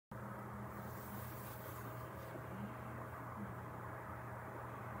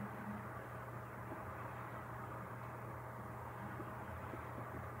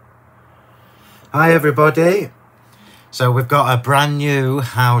Hi everybody. So we've got a brand new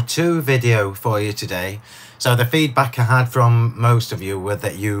how-to video for you today. So the feedback I had from most of you were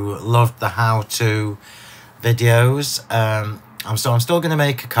that you loved the how-to videos. I'm still going to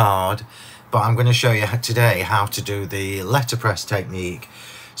make a card, but I'm going to show you today how to do the letterpress technique.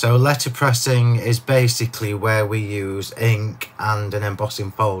 So letterpressing is basically where we use ink and an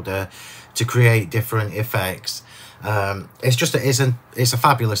embossing folder to create different effects. It's a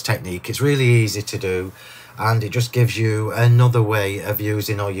fabulous technique. It's really easy to do, and it just gives you another way of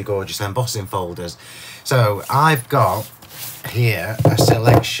using all your gorgeous embossing folders. So I've got here a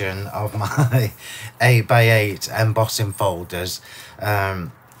selection of my 8x8 embossing folders.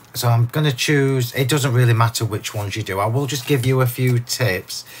 So I'm going to choose, it doesn't really matter which ones you do. I will just give you a few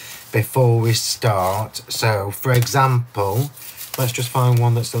tips before we start. So for example, let's just find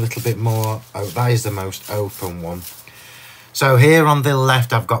one that's a little bit more, that is the most open one. So here on the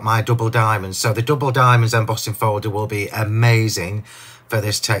left, I've got my double diamonds. So the double diamonds embossing folder will be amazing for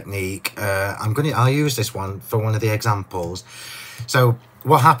this technique. I'll use this one for one of the examples. So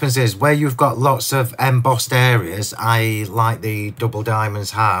what happens is where you've got lots of embossed areas, like the double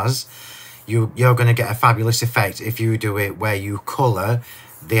diamonds has, you're going to get a fabulous effect if you do it where you colour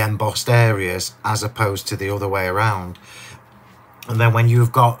the embossed areas as opposed to the other way around. And then when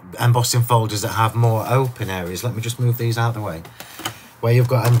you've got embossing folders that have more open areas, let me just move these out of the way. Where you've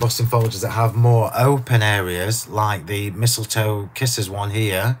got embossing folders that have more open areas, like the mistletoe kisses one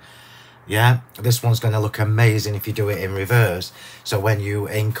here, yeah, this one's going to look amazing if you do it in reverse. So when you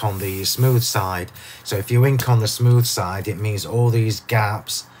ink on the smooth side, so if you ink on the smooth side, it means all these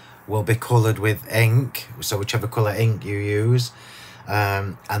gaps will be coloured with ink, so whichever colour ink you use.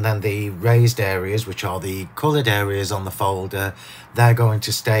 And then the raised areas, which are the coloured areas on the folder, they're going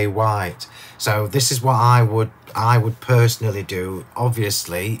to stay white. So this is what I would personally do.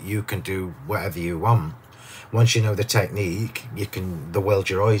 Obviously you can do whatever you want. Once you know the technique, the world's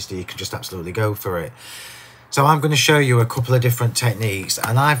your oyster, you can just absolutely go for it. So I'm going to show you a couple of different techniques,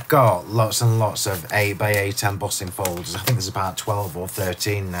 and I've got lots and lots of 8x8 embossing folders. I think there's about 12 or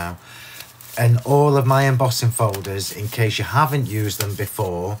 13 now. And all of my embossing folders, in case you haven't used them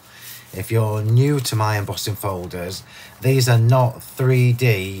before, if you're new to my embossing folders, these are not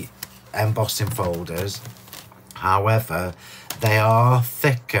 3D embossing folders. However, they are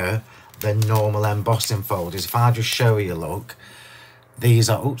thicker than normal embossing folders. If I just show you, look, these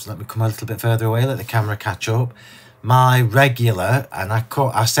are, oops, let me come a little bit further away, let the camera catch up. My regular, and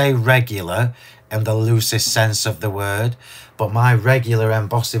I say regular in the loosest sense of the word, but my regular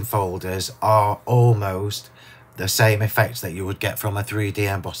embossing folders are almost the same effects that you would get from a 3D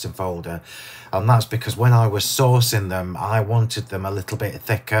embossing folder. And that's because when I was sourcing them, I wanted them a little bit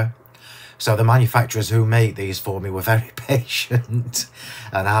thicker. So the manufacturers who make these for me were very patient,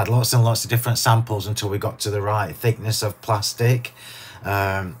 and I had lots and lots of different samples until we got to the right thickness of plastic.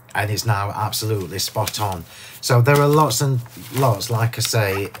 And it's now absolutely spot on. So there are lots and lots, like I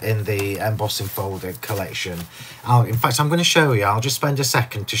say, in the embossing folder collection. In fact, I'm going to show you. I'll just spend a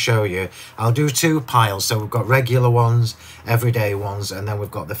second to show you. I'll do two piles. So we've got regular ones, everyday ones, and then we've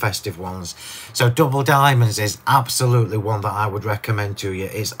got the festive ones. So double diamonds is absolutely one that I would recommend to you.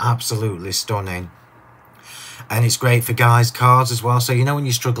 It's absolutely stunning. And it's great for guys' cards as well. So you know when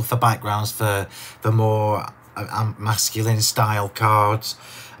you struggle for backgrounds for more masculine style cards,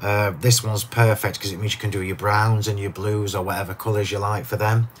 this one's perfect because it means you can do your browns and your blues or whatever colours you like for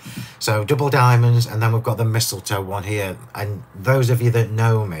them. So double diamonds, and then we've got the mistletoe one here, and those of you that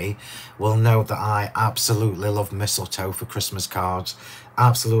know me will know that I absolutely love mistletoe for Christmas cards.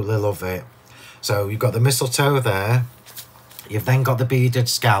 Absolutely love it. So you've got the mistletoe there. You've then got the beaded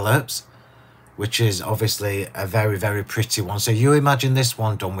scallops, which is obviously a very, very pretty one. So you imagine this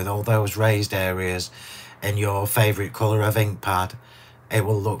one done with all those raised areas in your favourite colour of ink pad. It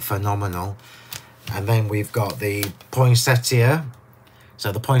will look phenomenal. And then we've got the poinsettia.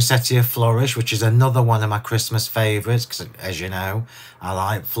 So the poinsettia flourish, which is another one of my Christmas favourites, because as you know, I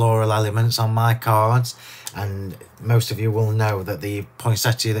like floral elements on my cards. And most of you will know that the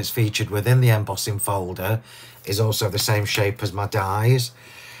poinsettia that's featured within the embossing folder is also the same shape as my dies.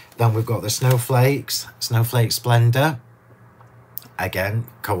 Then we've got the snowflakes, Snowflake Splendor. Again,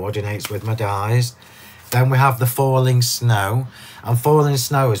 coordinates with my dies. Then we have the falling snow, and falling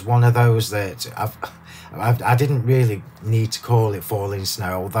snow is one of those that I didn't really need to call it falling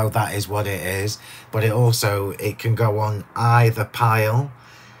snow, although that is what it is. But it can go on either pile,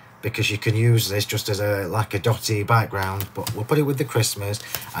 because you can use this just as like a dotty background. But we'll put it with the Christmas.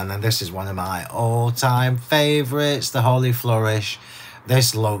 And then this is one of my all-time favourites, the Holly Flourish.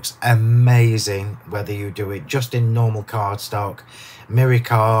 This looks amazing, whether you do it just in normal cardstock, mirror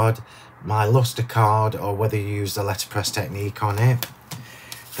card, my luster card or whether you use the letterpress technique on it.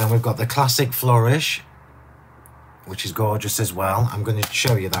 Then we've got the classic flourish, which is gorgeous as well. I'm going to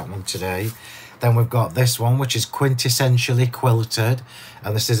show you that one today. Then we've got this one, which is quintessentially quilted,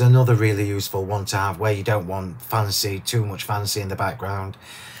 and this is another really useful one to have where you don't want fancy, too much fancy in the background.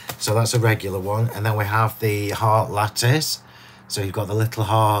 So that's a regular one. And then we have the heart lattice, so you've got the little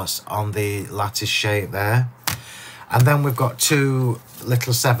hearts on the lattice shape there. And then we've got two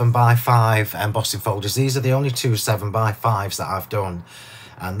little 7x5 embossing folders. These are the only two 7x5s that I've done,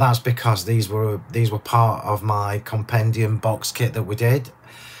 and that's because these were part of my compendium box kit that we did.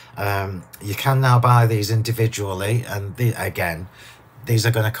 You can now buy these individually, and again, these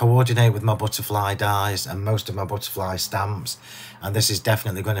are going to coordinate with my butterfly dies and most of my butterfly stamps, and this is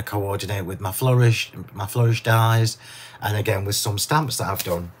definitely going to coordinate with my flourish dies, and again with some stamps that I've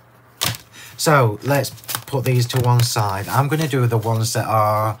done. So let's put these to one side. I'm going to do the ones that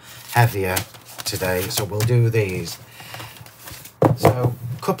are heavier today, so we'll do these. So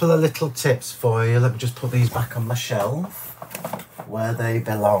a couple of little tips for you. Let me just put these back on my shelf where they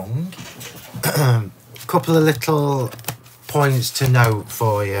belong. Couple of little points to note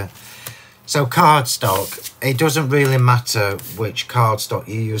for you. So cardstock, it doesn't really matter which cardstock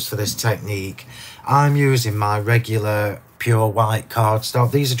you use for this technique. I'm using my regular pure white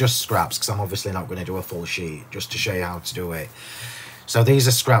cardstock. These are just scraps because I'm obviously not going to do a full sheet, just to show you how to do it. So these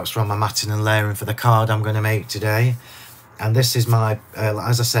are scraps from my matting and layering for the card I'm going to make today. And this is my,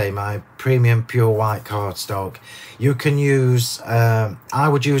 as I say, my premium pure white cardstock. You can use, I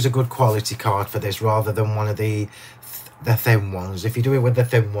would use a good quality card for this rather than one of the thin ones. If you do it with the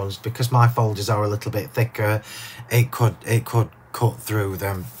thin ones, because my folders are a little bit thicker, it could cut through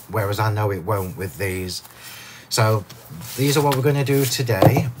them, whereas I know it won't with these. So these are what we're going to do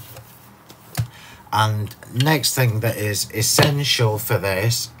today. And next thing that is essential for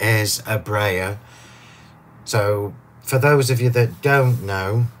this is a brayer. So for those of you that don't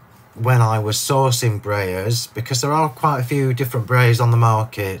know, when I was sourcing brayers, because there are quite a few different brayers on the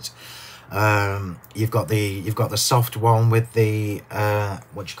market, you've got the soft one with the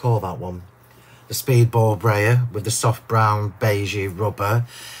what do you call that one, the speedball brayer with the soft brown beigey rubber,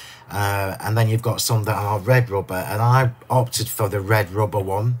 and then you've got some that are red rubber, and I opted for the red rubber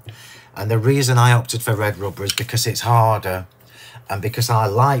one. And the reason I opted for red rubber is because it's harder, and because I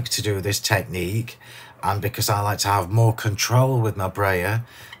like to do this technique, and because I like to have more control with my brayer.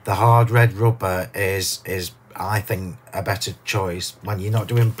 The hard red rubber is I think a better choice when you're not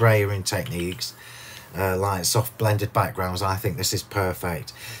doing brayering techniques like soft blended backgrounds. I think this is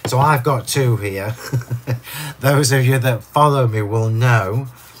perfect. So I've got two here. Those of you that follow me will know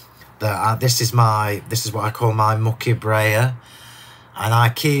that this is what I call my mucky brayer, and I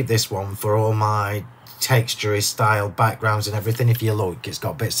keep this one for all my textury style backgrounds and everything. If you look, it's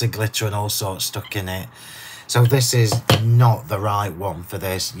got bits of glitter and all sorts stuck in it. So this is not the right one for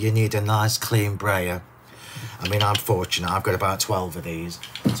this. You need a nice clean brayer. I mean, I'm fortunate, I've got about 12 of these,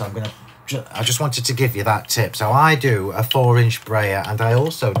 so I just wanted to give you that tip. So I do a 4-inch brayer, and I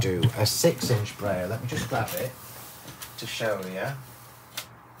also do a 6-inch brayer. Let me just grab it to show you.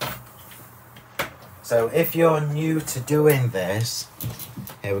 So if you're new to doing this,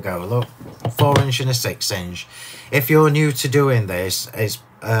 here we go, look, 4-inch and a 6-inch. If you're new to doing this,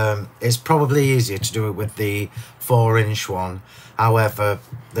 it's probably easier to do it with the 4-inch one. However,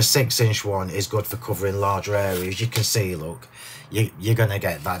 the 6-inch one is good for covering larger areas. You can see, look, you're going to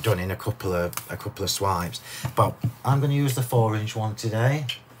get that done in a couple of swipes. But I'm going to use the 4-inch one today.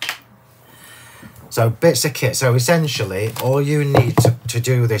 So bits of kit. So essentially, all you need to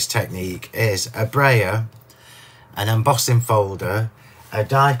do this technique is a brayer, an embossing folder, a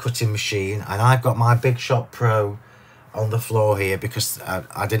die cutting machine, and I've got my Big Shot Pro on the floor here because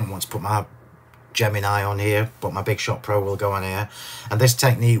I didn't want to put my Gemini on here, but my Big Shot Pro will go on here. And this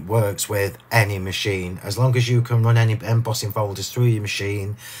technique works with any machine. As long as you can run any embossing folders through your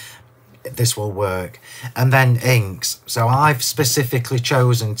machine, this will work. And then inks. So I've specifically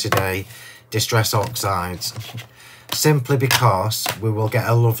chosen today Distress Oxides, simply because we will get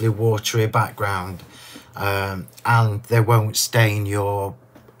a lovely watery background, and they won't stain your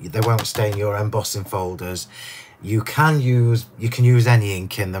embossing folders. You can use any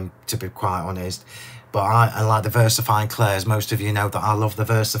ink in them, to be quite honest, but I like the VersaFine Clairs. Most of you know that I love the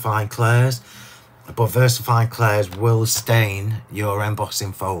VersaFine Clairs, but VersaFine Clairs will stain your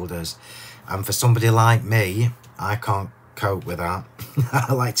embossing folders, and for somebody like me, I can't cope with that.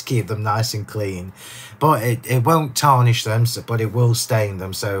 I like to keep them nice and clean, but it won't tarnish them, but it will stain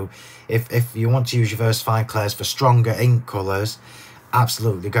them. So if you want to use your VersaFine Clairs for stronger ink colours,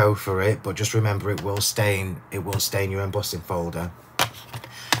 absolutely go for it, but just remember it will stain your embossing folder.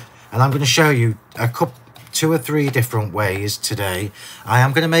 And I'm going to show you two or three different ways today. I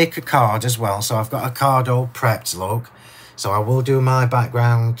am going to make a card as well, so I've got a card all prepped, look. So I will do my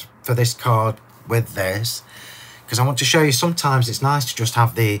background for this card with this, because I want to show you sometimes it's nice to just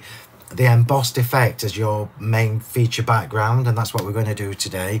have the embossed effect as your main feature background, and that's what we're going to do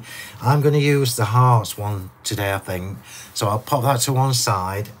today. I'm going to use the hearts one today, I think, so I'll pop that to one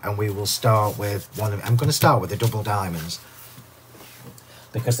side, and we will start with I'm going to start with the double diamonds,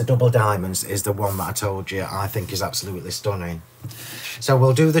 because the double diamonds is the one that I told you I think is absolutely stunning. So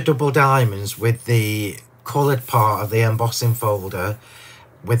we'll do the double diamonds with the coloured part of the embossing folder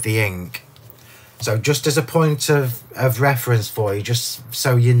with the ink. So just as a point of reference for you, just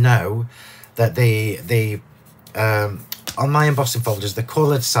so you know that on my embossing folders, the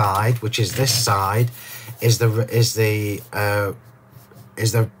coloured side, which is this side, is the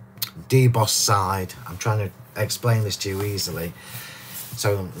deboss side. I'm trying to explain this to you easily.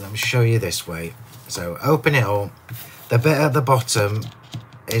 So let me show you this way. So open it up. The bit at the bottom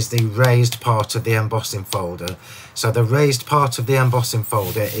is the raised part of the embossing folder. So the raised part of the embossing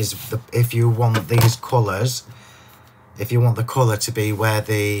folder is if you want these colours, if you want the colour to be where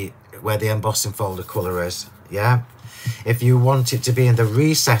the embossing folder colour is, yeah. If you want it to be in the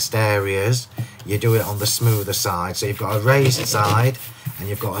recessed areas, you do it on the smoother side. So you've got a raised side and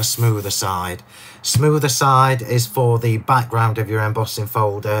you've got a smoother side. Smoother side is for the background of your embossing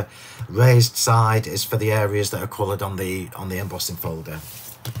folder. Raised side is for the areas that are coloured on the embossing folder.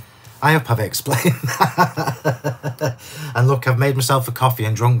 I hope I've explained that. And look, I've made myself a coffee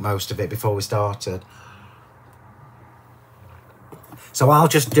and drunk most of it before we started. So I'm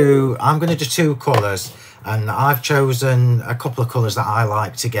going to do two colours, and I've chosen a couple of colours that I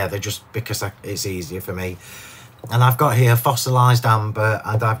like together just because it's easier for me. And I've got here fossilised amber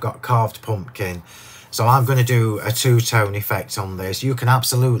and I've got carved pumpkin. So I'm going to do a two-tone effect on this. You can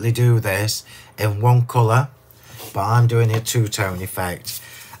absolutely do this in one colour, but I'm doing a two-tone effect.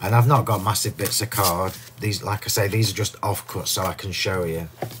 And I've not got massive bits of card. These, like I say, these are just offcuts so I can show you.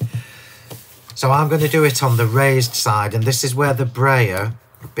 So I'm going to do it on the raised side, and this is where the brayer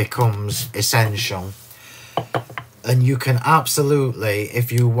becomes essential. And you can absolutely,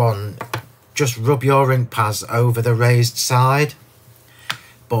 if you want, just rub your ink pads over the raised side.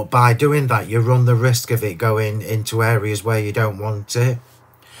 But by doing that, you run the risk of it going into areas where you don't want it.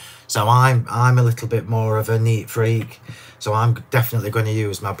 So I'm a little bit more of a neat freak. So I'm definitely going to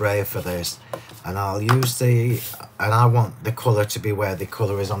use my brayer for this. And I'll use and I want the colour to be where the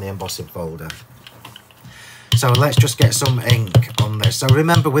colour is on the embossing folder. So let's just get some ink on this. So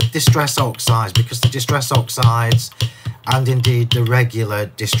remember, with distress oxides, because the distress oxides and indeed the regular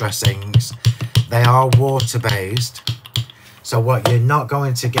distress inks, they are water based. So what you're not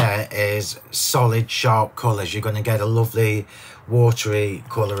going to get is solid sharp colours. You're going to get a lovely watery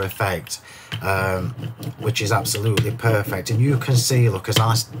colour effect, which is absolutely perfect. And you can see, look, as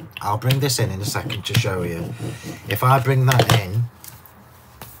I'll bring this in a second to show you. If I bring that in,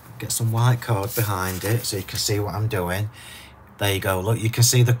 get some white card behind it so you can see what I'm doing. There you go, look, you can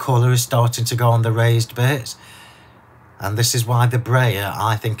see the colour is starting to go on the raised bits. And this is why the brayer,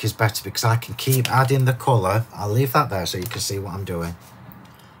 I think, is better, because I can keep adding the colour. I'll leave that there so you can see what I'm doing.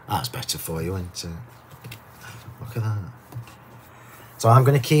 That's better for you, isn't it? Look at that. So I'm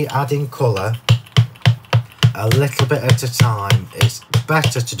going to keep adding colour a little bit at a time. It's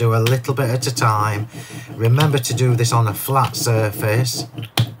better to do a little bit at a time. Remember to do this on a flat surface.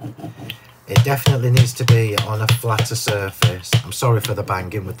 It definitely needs to be on a flatter surface. I'm sorry for the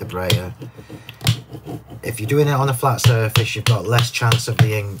banging with the brayer. If you're doing it on a flat surface, you've got less chance of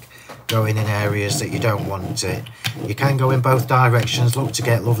the ink going in areas that you don't want it. You can go in both directions, look, to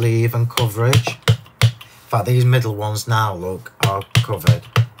get lovely even coverage. In fact, these middle ones now, look, are covered.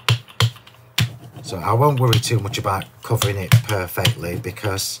 So I won't worry too much about covering it perfectly,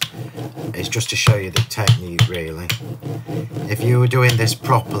 because it's just to show you the technique, really. If you were doing this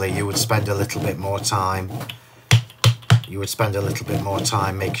properly, you would spend a little bit more time. You would spend a little bit more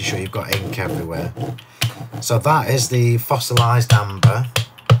time making sure you've got ink everywhere. So that is the fossilised amber.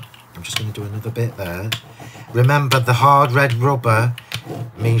 I'm just going to do another bit there. Remember, the hard red rubber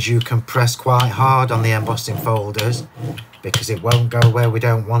means you can press quite hard on the embossing folders, because it won't go where we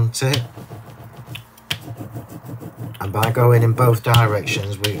don't want it. And by going in both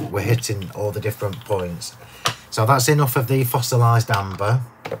directions, we're hitting all the different points. So that's enough of the fossilised amber.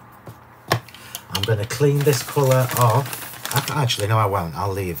 I'm going to clean this colour off. Actually, no, I won't.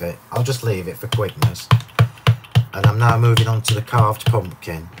 I'll leave it. I'll just leave it for quickness. And I'm now moving on to the carved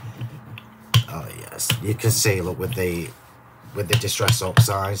pumpkin. Oh yes, you can see, look, with the distress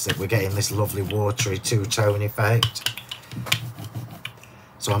oxides, that we're getting this lovely watery two-tone effect.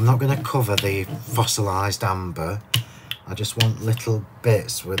 So I'm not going to cover the fossilised amber. I just want little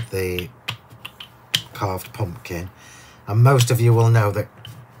bits with the carved pumpkin. And most of you will know that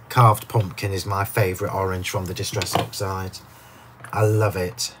carved pumpkin is my favourite orange from the Distress Oxide. I love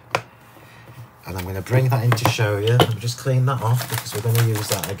it. And I'm going to bring that in to show you. Let me just clean that off because we're going to use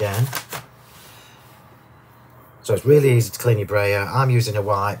that again. So it's really easy to clean your brayer. I'm using a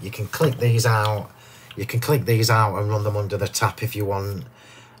wipe. You can click these out. You can click these out and run them under the tap if you want.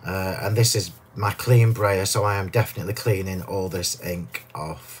 And this is my clean brayer, so I am definitely cleaning all this ink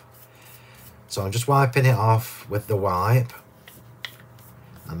off. So I'm just wiping it off with the wipe.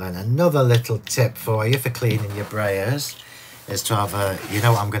 And then another little tip for you for cleaning your brayers is to have a, you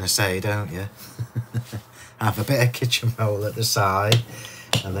know what I'm going to say, don't you? Have a bit of kitchen roll at the side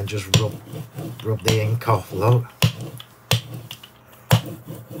and then just rub the ink off, look.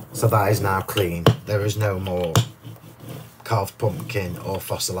 So that is now clean. There is no more carved pumpkin or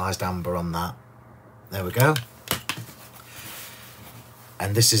fossilised amber on that. There we go.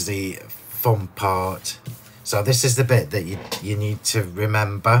 And this is the fun part. So this is the bit that you need to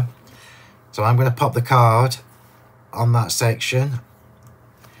remember. So I'm going to pop the card on that section.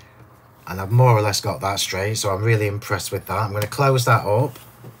 And I've more or less got that straight. So I'm really impressed with that. I'm going to close that up.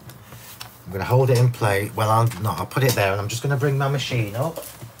 I'm going to hold it in place. Well, I'll put it there and I'm just going to bring my machine up.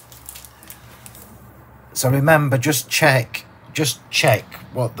 So remember, just check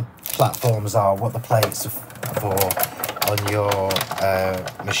what the platforms are, what the plates are for on your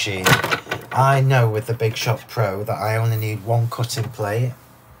machine. I know with the Big Shot Pro that I only need one cutting plate,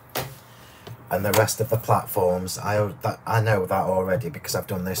 and the rest of the platforms, I know that already because I've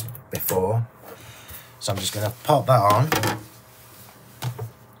done this before. So I'm just going to pop that on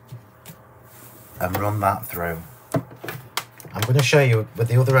and run that through. I'm going to show you with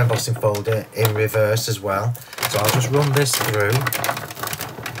the other embossing folder in reverse as well. So I'll just run this through.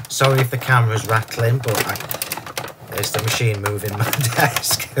 Sorry if the camera's rattling, but it's the machine moving my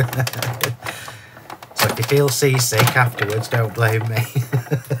desk. So if you feel seasick afterwards, don't blame me.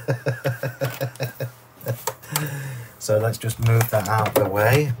 So let's just move that out of the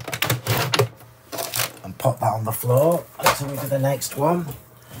way and pop that on the floor until we do the next one.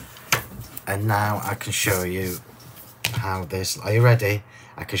 And now I can show you how this, are you ready?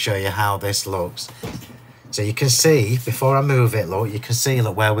 I can show you how this looks. So you can see, before I move it, look, you can see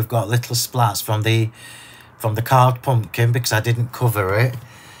look, where we've got little splats from the carved pumpkin because I didn't cover it.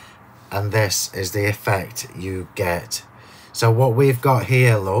 And this is the effect you get. So what we've got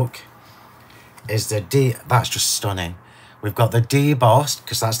here, look, is that's just stunning. We've got the debossed,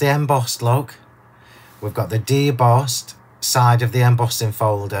 because that's the embossed, look. We've got the debossed side of the embossing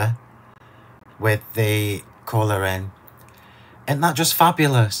folder with the colour in. Isn't that just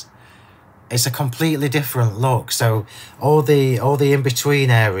fabulous? It's a completely different look. So all the in-between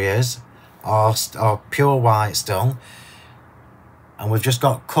areas are pure white still, and we've just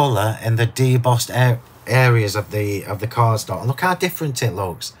got colour in the debossed areas of the cardstock. Look how different it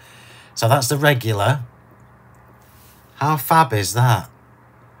looks. So that's the regular. How fab is that?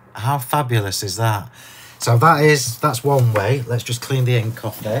 How fabulous is that? So that's one way. Let's just clean the ink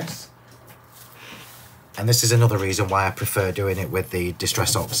off this. And this is another reason why I prefer doing it with the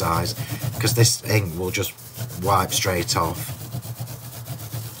Distress Oxides, because this ink will just wipe straight off.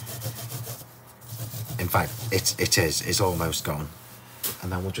 In fact, it's almost gone.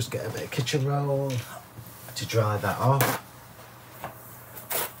 And then we'll just get a bit of kitchen roll to dry that off.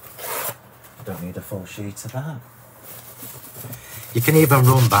 I don't need a full sheet of that. You can even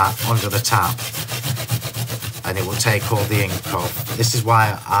run that under the tap and it will take all the ink off. This is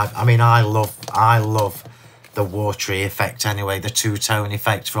why I love the watery effect anyway. The two-tone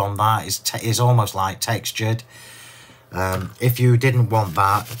effect from that is almost like textured. If you didn't want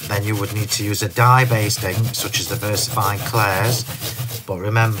that, then you would need to use a dye-based ink such as the VersaFine Clairs. But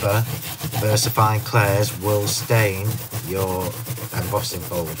remember, VersaFine Clairs will stain your embossing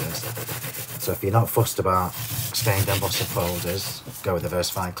folders. So if you're not fussed about stained embossing folders, go with the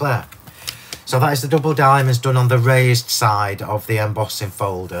VersaFine Clair. So that is the double diamonds done on the raised side of the embossing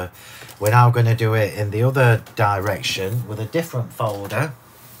folder. We're now going to do it in the other direction with a different folder.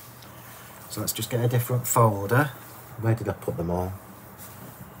 So let's just get a different folder. Where did I put them all?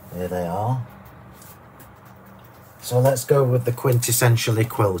 There they are. So let's go with the quintessentially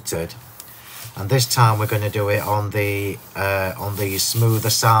quilted. And this time we're going to do it on the smoother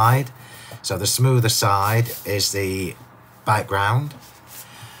side. So the smoother side is the background.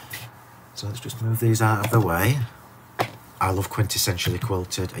 So let's just move these out of the way. I love quintessentially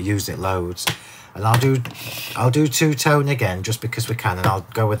quilted. I use it loads. And I'll do two-tone again just because we can, and I'll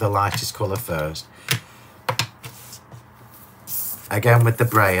go with the lightest colour first. again with the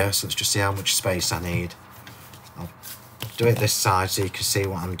brayer, so let's just see how much space I need. I'll do it this side so you can see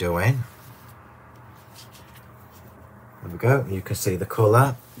what I'm doing. There we go, you can see the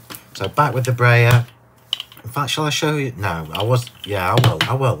colour. So back with the brayer. In fact, shall I show you? No, yeah,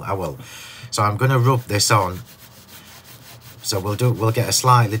 I will. So I'm going to rub this on. So we'll get a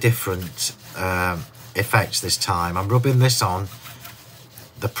slightly different effect this time. I'm rubbing this on.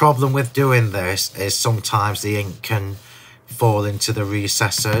 The problem with doing this is sometimes the ink can fall into the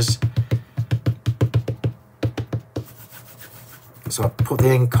recesses. So I put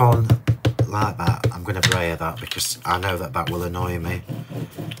the ink on like that. I'm going to brayer that because I know that that will annoy me.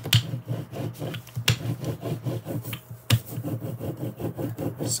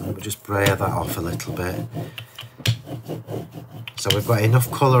 So we'll just brayer that off a little bit. So we've got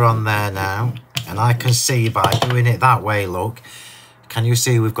enough colour on there now, and I can see by doing it that way, look, can you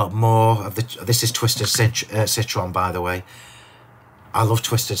see we've got more of the, this is Twisted Citron, by the way. I love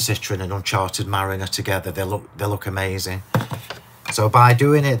Twisted Citron and Uncharted Mariner together, they look amazing. So by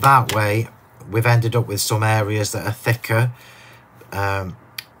doing it that way, we've ended up with some areas that are thicker.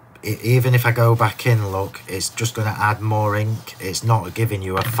 Even if I go back in, look, it's just going to add more ink. It's not giving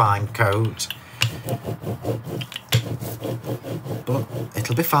you a fine coat. But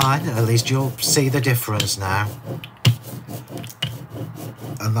it'll be fine. At least you'll see the difference now.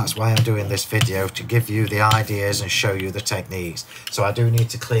 And that's why I'm doing this video, to give you the ideas and show you the techniques. So I do need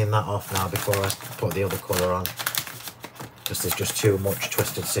to clean that off now before I put the other colour on, because there's just too much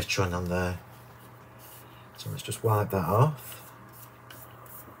Twisted Citron on there. So let's just wipe that off.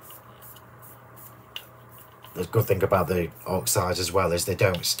 The good thing about the oxides as well is they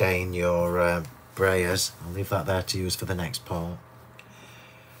don't stain your brayers. I'll leave that there to use for the next part.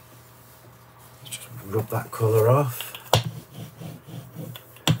 Let's just rub that colour off.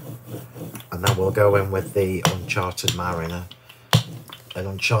 And then we'll go in with the Uncharted Mariner. And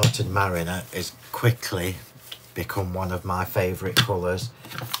Uncharted Mariner is quickly become one of my favourite colours.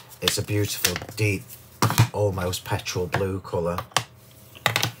 It's a beautiful, deep, almost petrol blue colour.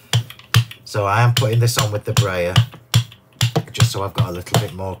 So I am putting this on with the brayer, just so I've got a little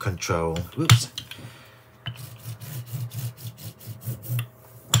bit more control. Whoops.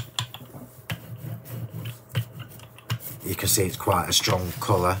 You can see it's quite a strong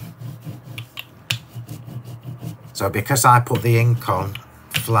colour. So because I put the ink on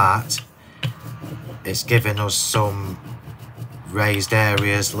flat, it's giving us some raised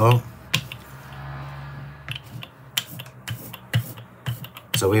areas, look.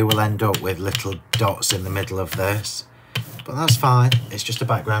 So we will end up with little dots in the middle of this, but that's fine. It's just a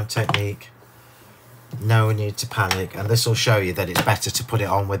background technique. No need to panic, and this will show you that it's better to put it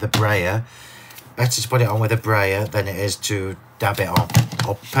on with a brayer. Better to put it on with a brayer than it is to dab it on.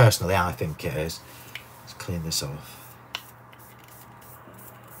 Or personally, I think it is. Let's clean this off.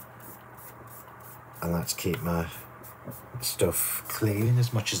 I like to keep my stuff clean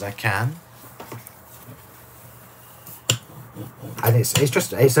as much as I can. And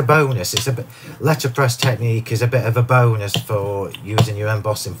it's a bonus. Letterpress technique is a bit of a bonus for using your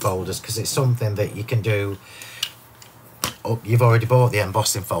embossing folders, because it's something that you can do. You've already bought the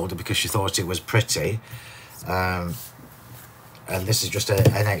embossing folder because you thought it was pretty, and this is just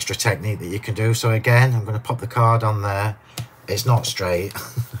an extra technique that you can do. So again, I'm going to pop the card on there. It's not straight,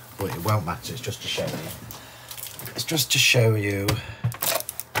 but it won't matter. It's just to show you. It's just to show you.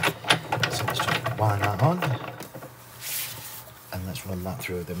 So let's just wind that on. And let's run that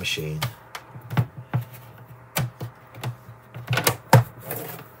through the machine.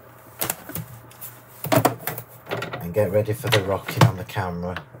 And get ready for the rocking on the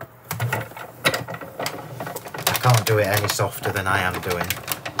camera. I can't do it any softer than I am doing.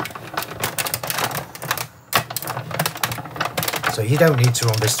 So you don't need to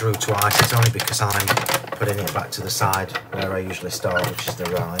run this through twice. It's only because I'm putting it back to the side where I usually start, which is the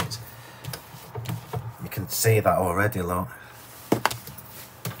right. You can see that already, look.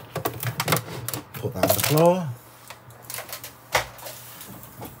 Put that on the floor,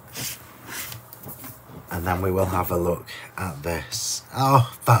 and then we will have a look at this.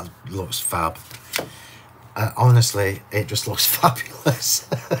 Oh, that looks fab. Honestly, it just looks fabulous.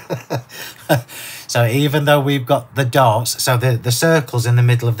 So even though we've got the dots, so the circles in the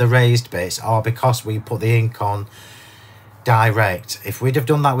middle of the raised bits are because we put the ink on direct. If we'd have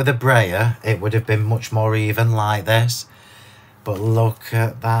done that with a brayer, it would have been much more even like this. But look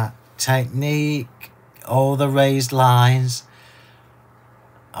at that technique. All the raised lines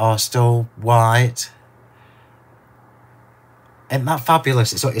are still white. Isn't that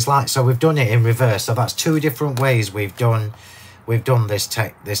fabulous? It's like, so we've done it in reverse. So that's two different ways we've done this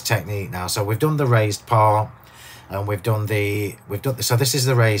technique now. So we've done the raised part, and we've done so this is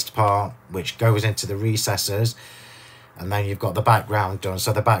the raised part which goes into the recesses, and then you've got the background done.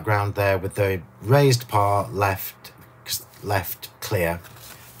 So the background there with the raised part left clear.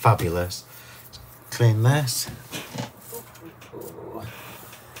 Fabulous. Clean this.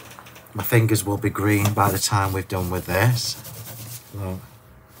 My fingers will be green by the time we've done with this. Look.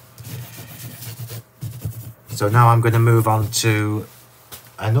 So now I'm going to move on to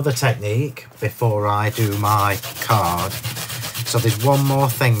another technique before I do my card. So there's one more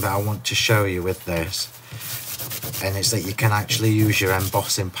thing that I want to show you with this, and it's that you can actually use your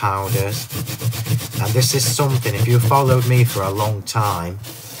embossing powders. And this is something, if you followed me for a long time,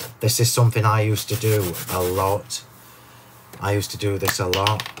 this is something I used to do a lot. I used to do this a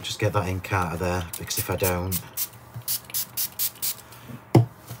lot. Just get that ink out of there, because if I don't...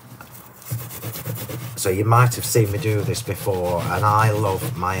 So you might have seen me do this before, and I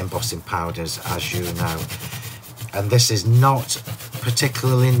love my embossing powders, as you know. And this is not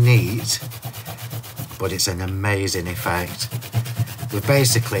particularly neat, but it's an amazing effect. We've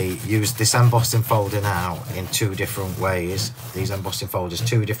basically used this embossing folder now in 2 different ways. These embossing folders,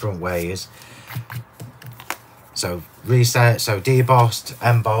 2 different ways. So debossed,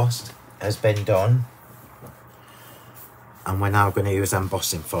 embossed has been done. And we're now going to use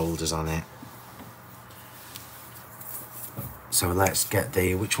embossing folders on it. So let's get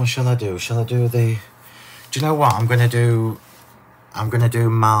which one shall I do? Shall I do do you know what? I'm going to do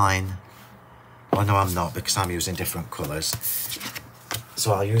mine. Oh no, I'm not, because I'm using different colours.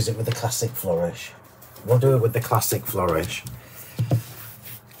 So I'll use it with the classic flourish. We'll do it with the classic flourish.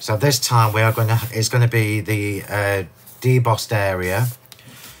 So this time it's going to be the debossed area.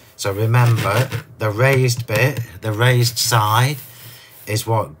 So remember, the raised bit, the raised side, is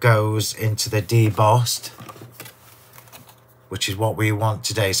what goes into the debossed, which is what we want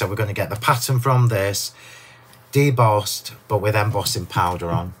today. So we're going to get the pattern from this, debossed, but with embossing powder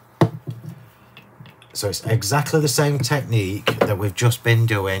on. So it's exactly the same technique that we've just been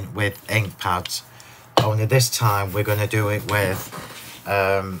doing with ink pads, only this time we're going to do it with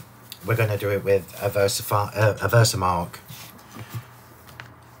a Versamark.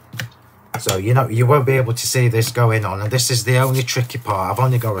 So you won't be able to see this going on, and this is the only tricky part. I've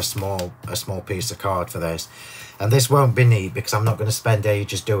only got a small piece of card for this, and this won't be neat because I'm not going to spend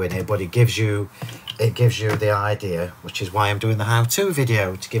ages doing it, but it gives you the idea, which is why I'm doing the how-to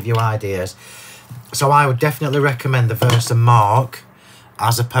video, to give you ideas. So I would definitely recommend the Versamark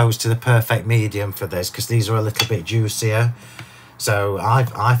as opposed to the Perfect Medium for this, because these are a little bit juicier. So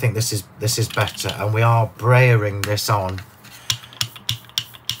I think this is better, and we are brayering this on.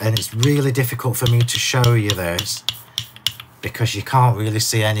 And it's really difficult for me to show you this because you can't really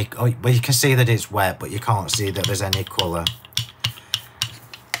see any... well, you can see that it's wet, but you can't see that there's any colour.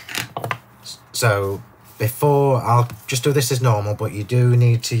 So before, I'll just do this as normal, but you do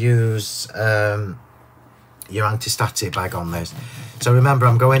need to use your anti-static bag on this. So remember,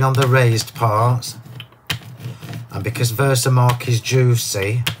 I'm going on the raised parts, and because Versamark is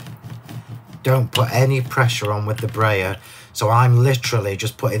juicy, don't put any pressure on with the brayer. So I'm literally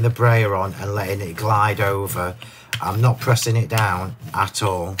just putting the brayer on and letting it glide over. I'm not pressing it down at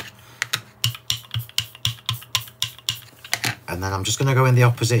all. And then I'm just going to go in the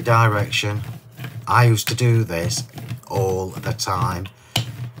opposite direction. I used to do this all the time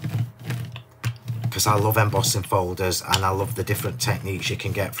because I love embossing folders and I love the different techniques you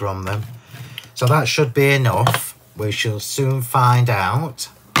can get from them. So that should be enough. We shall soon find out.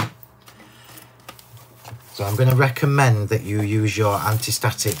 So I'm going to recommend that you use your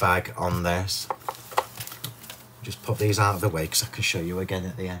anti-static bag on this. Just put these out of the way because I can show you again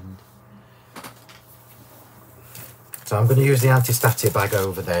at the end. So I'm going to use the anti-static bag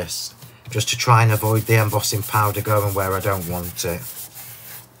over this just to try and avoid the embossing powder going where I don't want it.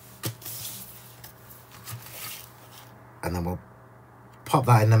 And then we'll pop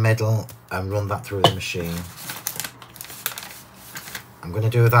that in the middle and run that through the machine. I'm going to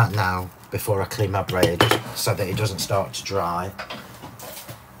do that now before I clean my braid so that it doesn't start to dry.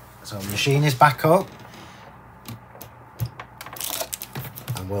 So the machine is back up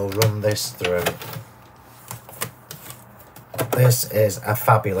and we'll run this through. This is a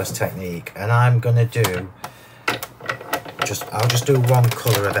fabulous technique, and I'm going to do I'll just do one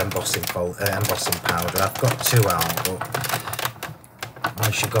colour of embossing powder. I've got 2 out, but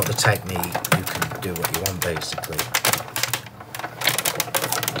once you've got the technique, you can do what you want basically.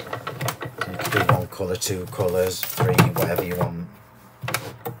 So you can do 1 colour, 2 colours, 3, whatever you want.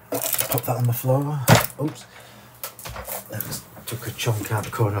 Pop that on the floor. Oops. That took a chunk out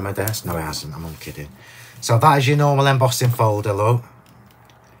the corner of my desk. No, it hasn't. I'm only kidding. So that is your normal embossing folder, look.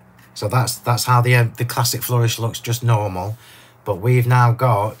 So that's how the classic flourish looks, just normal. But we've now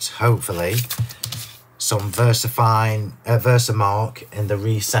got, hopefully, some Versamark in the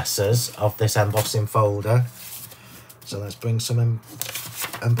recesses of this embossing folder. So let's bring some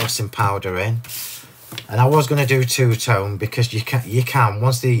embossing powder in. And I was going to do two-tone because you can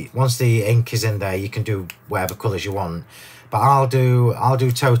once the ink is in there, you can do whatever colours you want. But I'll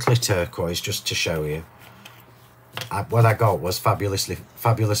do totally turquoise just to show you. What I got was fabulous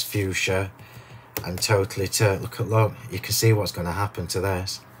fuchsia and totally look, you can see what's going to happen to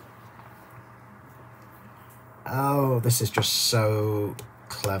this. Oh, this is just so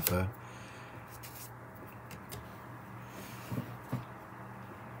clever.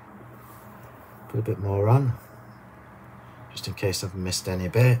 Put a bit more on, just in case I've missed any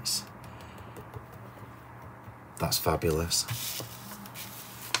bits. That's fabulous.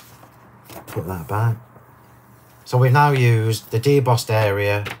 Put that back. So we've now used the debossed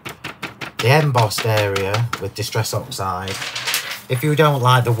area, the embossed area with Distress Oxide. If you don't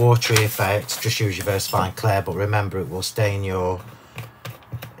like the watery effect, just use your VersaFine Clear, but remember it will stain your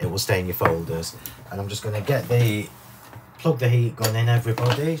folders. And I'm just going to plug the heat gun in,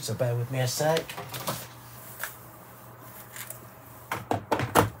 everybody, so bear with me a sec.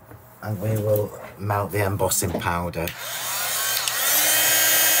 And we will melt the embossing powder.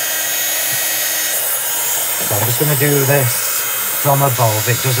 So I'm just going to do this from above.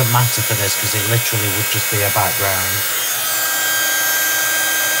 It doesn't matter for this because it literally would just be a background.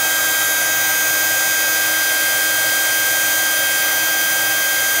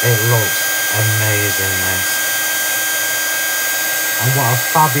 It looks amazing, this. And what a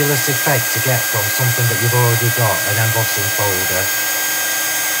fabulous effect to get from something that you've already got, an embossing folder.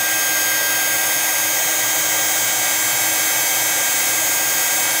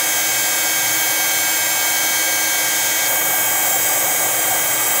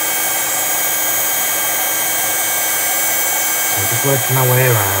 So just working my way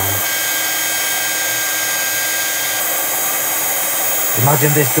around.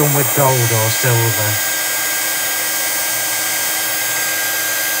 Imagine this done with gold or silver.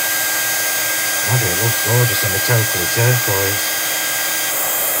 Oh, it looks gorgeous in the totally turquoise.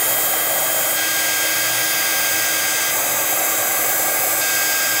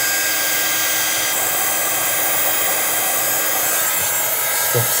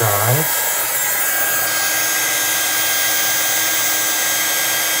 Swap sides.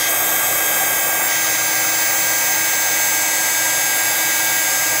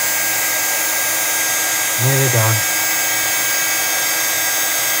 Nearly done.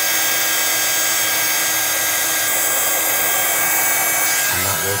 And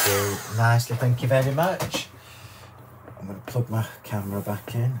that will do nicely, thank you very much. I'm going to plug my camera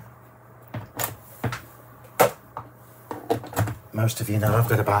back in. Most of you know I've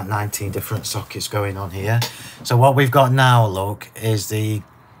got about 19 different sockets going on here. So what we've got now, look, is there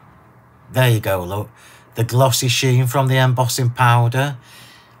you go, look, the glossy sheen from the embossing powder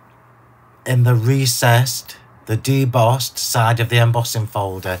in the recessed, the debossed side of the embossing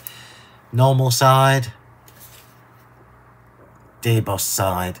folder. Normal side, debossed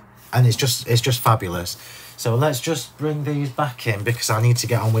side, and it's just fabulous. So let's just bring these back in because I need to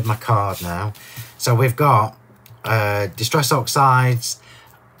get on with my card now. So we've got Distress Oxides,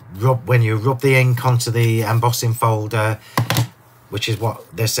 when you rub the ink onto the embossing folder, which is what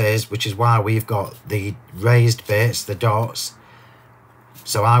this is, which is why we've got the raised bits, the dots.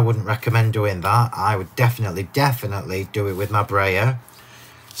 So I wouldn't recommend doing that. I would definitely do it with my brayer.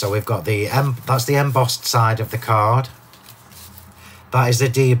 So we've got that's the embossed side of the card. That is the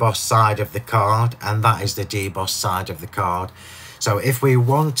debossed side of the card, and that is the debossed side of the card. So if we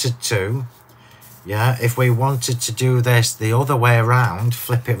wanted to, if we wanted to do this the other way around,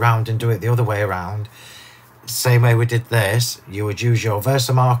 flip it round and do it the other way around, same way we did this, you would use your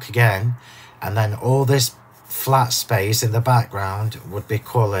Versamark again, and then all this flat space in the background would be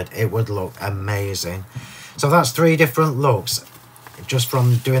coloured. It would look amazing. So that's 3 different looks just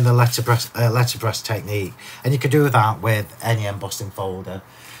from doing the letterpress technique, and you could do that with any embossing folder.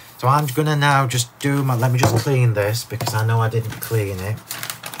 So I'm gonna now just do let me just clean this because I know I didn't clean it.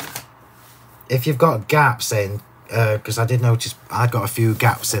 If you've got gaps in, because I did notice I got a few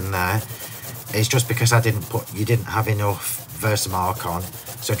gaps in there, it's just because you didn't have enough Versamark on.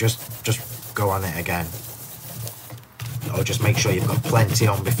 So just go on it again, or just make sure you've got plenty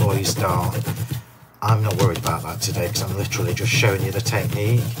on before you start. I'm not worried about that today because I'm literally just showing you the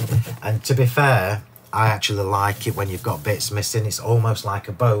technique. And to be fair, I actually like it when you've got bits missing. It's almost like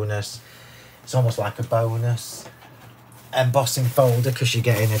a bonus. It's almost like a bonus embossing folder because you're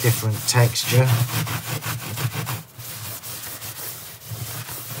getting a different texture.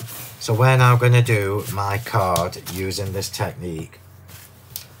 So we're now going to do my card using this technique.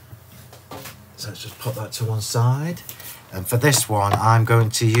 So let's just put that to one side. And for this one, I'm going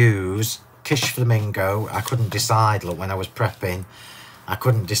to use Kish Flamingo. I couldn't decide, look, when I was prepping, I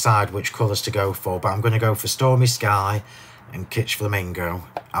couldn't decide which colours to go for, but I'm going to go for Stormy Sky and Kish Flamingo.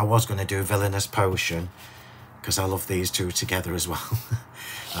 I was going to do Villainous Potion, because I love these two together as well.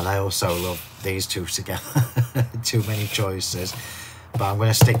 And I also love these two together. Too many choices. But I'm going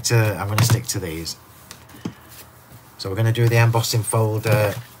to stick to these. So we're going to do the embossing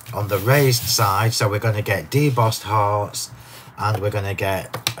folder on the raised side. So we're going to get debossed hearts, and we're going to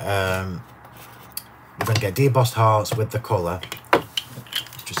get debossed hearts with the colour.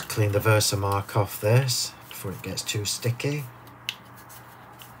 Just clean the Versamark off this before it gets too sticky.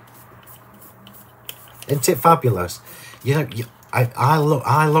 Isn't it fabulous? You know, I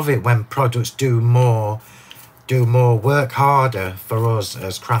love it when products do more, work harder for us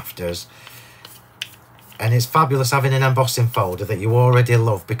as crafters. And it's fabulous having an embossing folder that you already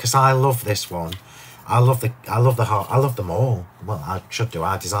love, because I love this one. I love the heart. I love them all. Well, I should do.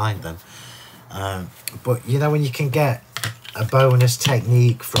 I designed them. But you know, when you can get a bonus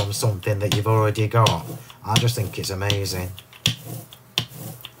technique from something that you've already got, I just think it's amazing.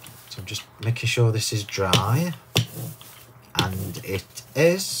 So I'm just making sure this is dry, and it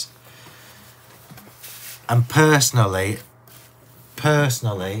is. And personally,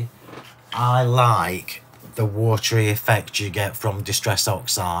 I like the watery effect you get from Distress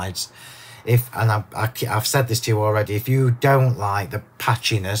Oxides. I've said this to you already, if you don't like the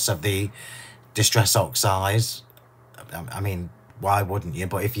patchiness of the Distress Oxides, I mean, why wouldn't you?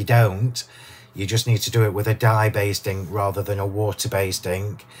 But if you don't, you just need to do it with a dye-based ink rather than a water-based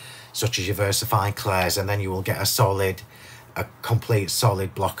ink, such as your VersaFine Clairs, and then you will get a complete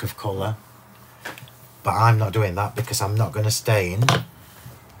solid block of colour. But I'm not doing that, because I'm not going to stain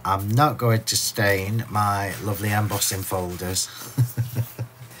my lovely embossing folders.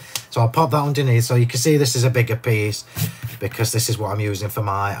 So I'll pop that underneath, so you can see this is a bigger piece, because this is what I'm using for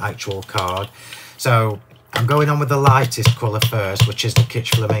my actual card. So I'm going on with the lightest colour first, which is the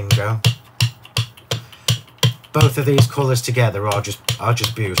Kish Flamingo. Both of these colours together are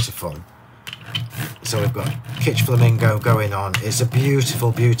just beautiful. So we've got Kish Flamingo going on. It's a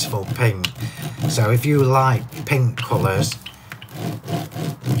beautiful, beautiful pink. So if you like pink colours,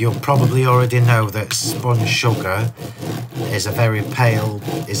 you'll probably already know that Spun Sugar is a very pale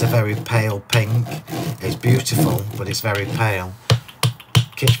pink. It's beautiful, but it's very pale.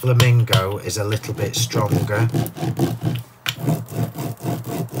 Kish Flamingo is a little bit stronger.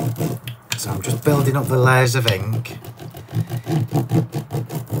 So I'm just building up the layers of ink.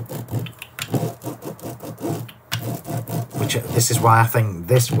 This is why I think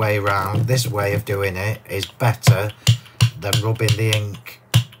this way round, this way of doing it is better than rubbing the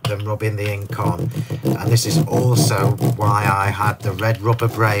ink on. And this is also why I had the red rubber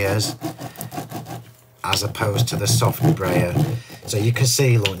brayers as opposed to the soft brayer. So you can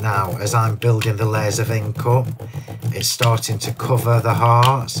see, look, now as I'm building the layers of ink up, it's starting to cover the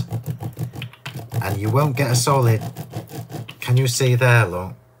hearts, and you won't get a solid. Can you see there,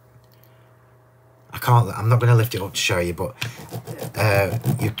 look? I'm not going to lift it up to show you, but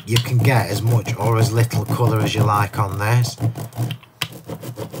you can get as much or as little colour as you like on this.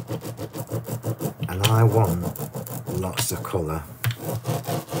 And I want lots of colour.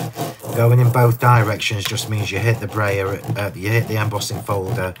 Going in both directions just means you hit the brayer, you hit the embossing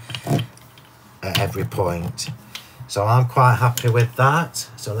folder at every point. So I'm quite happy with that.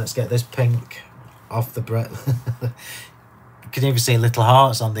 So let's get this pink off the brayer. You can even see little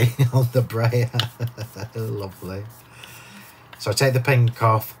hearts on the brayer. Lovely. So I take the pink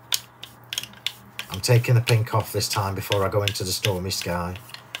off. I'm taking the pink off this time before I go into the Stormy Sky,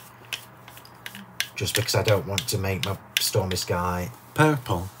 just because I don't want to make my Stormy Sky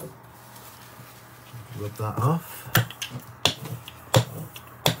purple. Rub that off.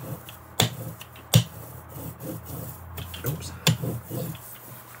 Oops.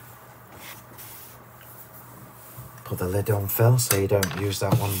 Put the lid on, Phill, so you don't use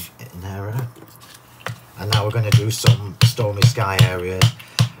that one in error. And now we're going to do some Stormy Sky areas.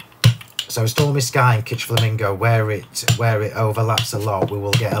 So Stormy Sky and Kish Flamingo, where it overlaps a lot, we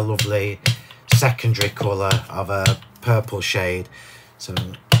will get a lovely secondary colour of a purple shade. So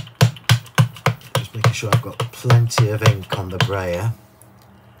just making sure I've got plenty of ink on the brayer,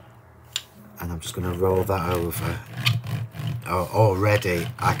 and I'm just going to roll that over. Oh, already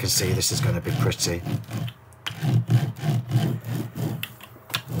I can see this is going to be pretty.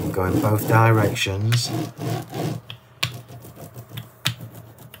 We'll go in both directions.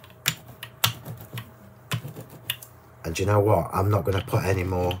 And you know what? I'm not going to put any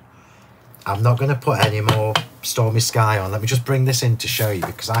more I'm not going to put any more Stormy Sky on. Let me just bring this in to show you,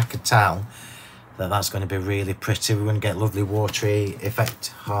 because I could tell that that's going to be really pretty. We're going to get lovely watery effect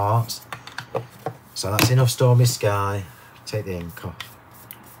hearts. So that's enough Stormy Sky. Take the ink off.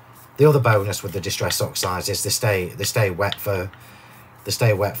 The other bonus with the Distress Oxides is they stay wet for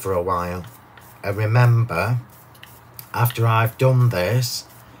a while. And remember, after I've done this,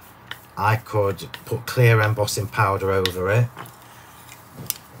 I could put clear embossing powder over it.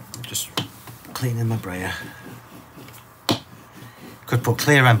 Just cleaning my brayer. Could put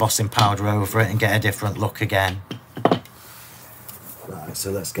clear embossing powder over it and get a different look again. Right,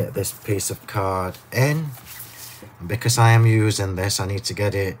 so let's get this piece of card in. And because I am using this, I need to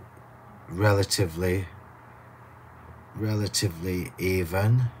get it relatively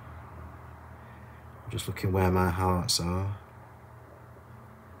even. Just looking where my hearts are.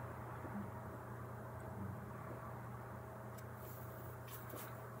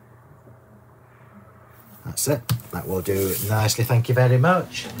 That's it. That will do it nicely. Thank you very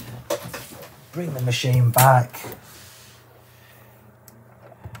much. Bring the machine back.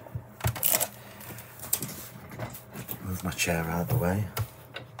 Move my chair out of the way.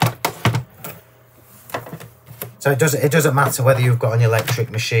 So it doesn't matter whether you've got an electric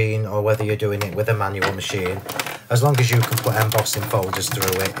machine or whether you're doing it with a manual machine. As long as you can put embossing folders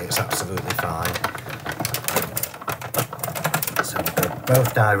through it, it's absolutely fine. So we'll go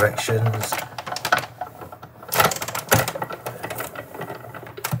both directions.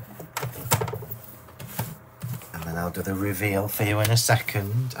 And then I'll do the reveal for you in a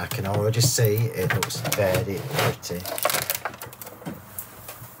second. I can already see it looks very pretty.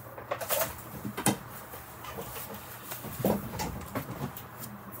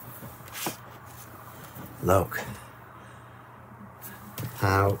 Look,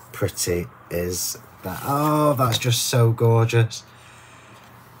 how pretty is that? Oh, that's just so gorgeous.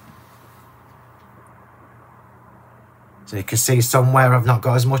 So you can see somewhere I've not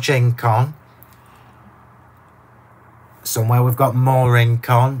got as much ink on. Somewhere we've got more ink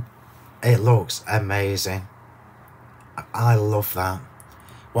on. It looks amazing. I love that.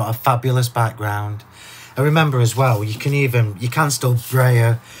 What a fabulous background. And remember as well, you can still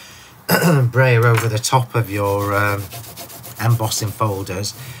brayer over the top of your embossing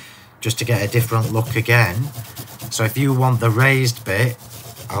folders just to get a different look again. So if you want the raised bit,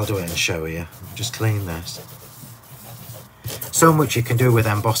 I'll do it and show you. Just clean this. So much you can do with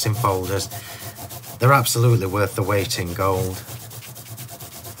embossing folders. They're absolutely worth the weight in gold.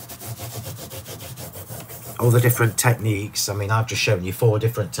 All the different techniques. I mean, I've just shown you 4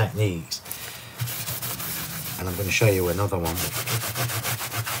 different techniques. And I'm going to show you another one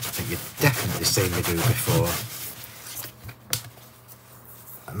that you've definitely seen me do before.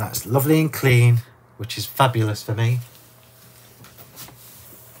 And that's lovely and clean, which is fabulous for me.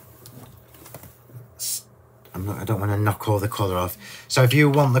 I don't want to knock all the colour off. So if you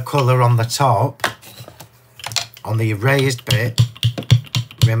want the colour on the top, on the raised bit,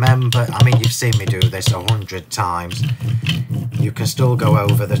 remember, I mean, you've seen me do this 100 times. You can still go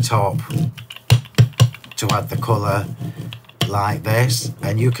over the top to add the colour like this,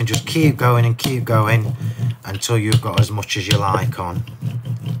 and you can just keep going until you've got as much as you like on.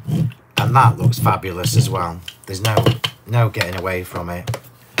 And that looks fabulous as well. There's no getting away from it.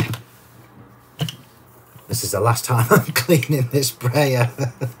 This is the last time I'm cleaning this brayer.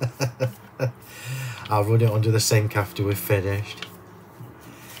 I'll run it under the sink after we've finished.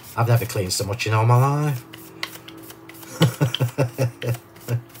 I've never cleaned so much in all my life.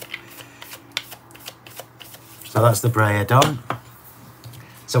 So that's the brayer done.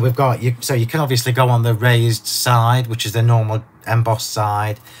 So we've got so you can obviously go on the raised side, which is the normal embossed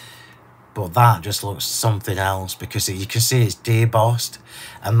side, but that just looks something else because you can see it's debossed,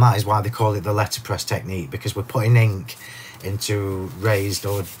 and that is why they call it the letterpress technique, because we're putting ink into raised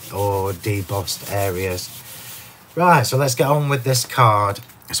or debossed areas. Right, so let's get on with this card.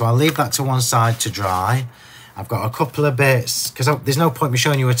 So I'll leave that to one side to dry. I've got a couple of bits, because there's no point me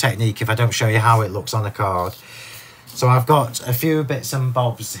showing you a technique if I don't show you how it looks on a card. So I've got a few bits and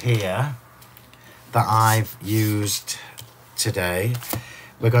bobs here that I've used today.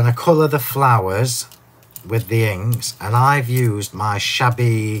 We're going to colour the flowers with the inks, and I've used my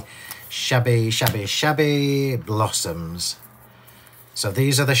shabby blossoms. So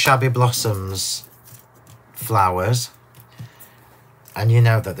these are the shabby blossoms flowers, and you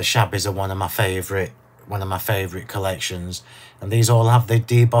know that the shabbies are one of my favourite collections, and these all have the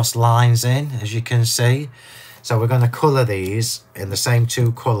debossed lines in, as you can see. So we're going to colour these in the same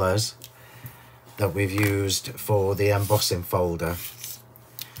 2 colours that we've used for the embossing folder.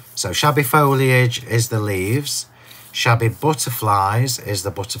 So shabby foliage is the leaves, shabby butterflies is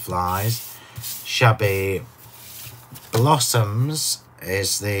the butterflies, shabby blossoms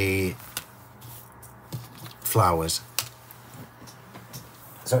is the flowers.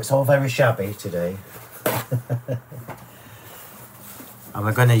 So it's all very shabby today. And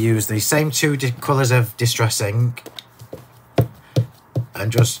we're going to use the same two colours of Distress ink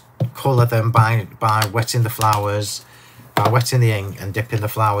and just colour them by wetting the flowers, by wetting the ink and dipping the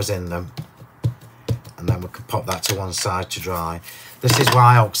flowers in them. And then we can pop that to one side to dry. This is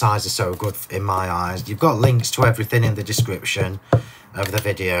why oxides are so good in my eyes. You've got links to everything in the description of the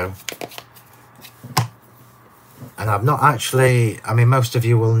video. And I've not actually, I mean, most of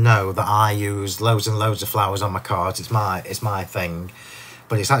you will know that I use loads and loads of flowers on my cards. It's my thing.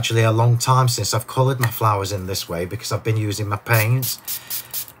 But it's actually a long time since I've coloured my flowers in this way because I've been using my paints.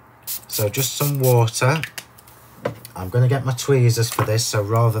 So just some water. I'm going to get my tweezers for this, so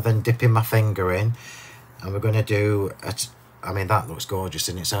rather than dipping my finger in, and we're going to do, I mean, that looks gorgeous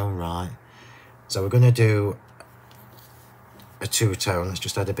in its own right. So we're going to do a two-tone. Let's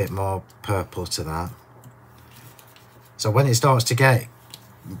just add a bit more purple to that. So when it starts to get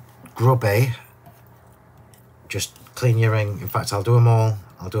grubby, just clean your ink. In fact, I'll do them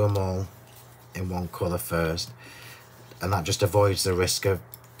all in one colour first, and that just avoids the risk of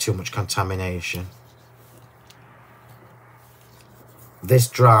too much contamination. This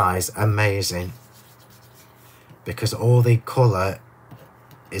dries amazing because all the colour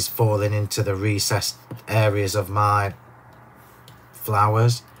is falling into the recessed areas of my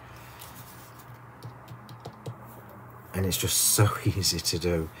flowers, and it's just so easy to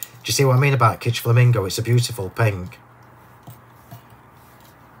do. Do you see what I mean about Kitsch Flamingo? It's a beautiful pink.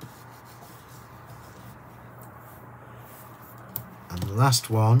 And the last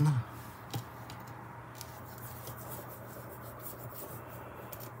one.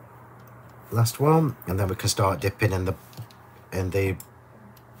 Last one, and then we can start dipping in the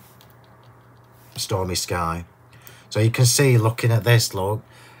stormy sky. So you can see, looking at this, look,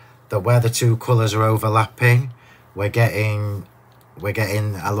 that where the two colours are overlapping, we're getting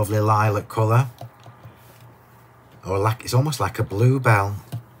a lovely lilac colour, or like, it's almost like a bluebell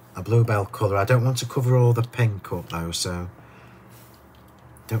colour. I don't want to cover all the pink up though, so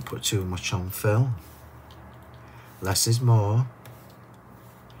don't put too much on, Phill. Less is more.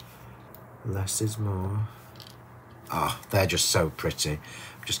 Less is more. Oh, they're just so pretty.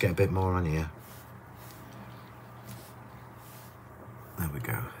 Just get a bit more on here. There we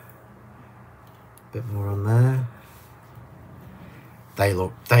go. Bit more on there. They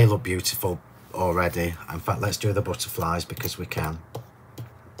look beautiful already. In fact, let's do the butterflies because we can.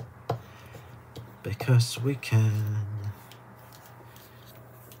 Because we can.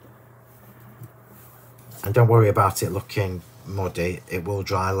 And don't worry about it looking muddy. It will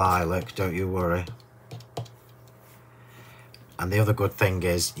dry lilac, don't you worry. And the other good thing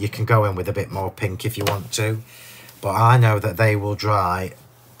is you can go in with a bit more pink if you want to, but I know that they will dry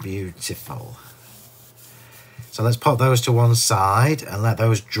beautiful. So let's pop those to one side and let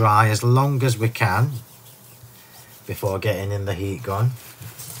those dry as long as we can before getting in the heat gun.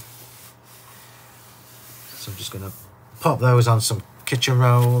 So I'm just going to pop those on some kitchen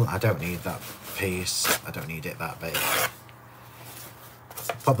roll. I don't need that piece. I don't need it that big.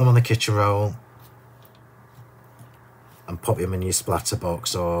 Pop them on the kitchen roll and pop them in your splatter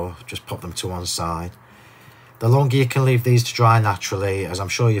box, or just pop them to one side. The longer you can leave these to dry naturally, as I'm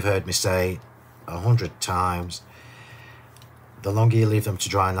sure you've heard me say 100 times, the longer you leave them to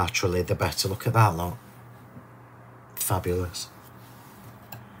dry naturally, the better. Look at that lot. Fabulous.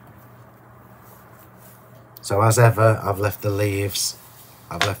 So as ever, I've left the leaves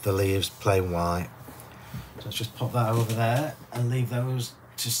plain white. So let's just pop that over there and leave those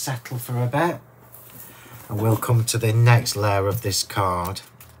to settle for a bit. And we'll come to the next layer of this card.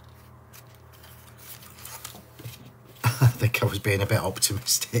 I think I was being a bit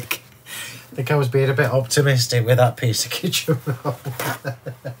optimistic. With that piece of kitchen roll.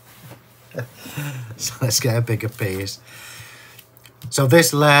 So let's get a bigger piece. So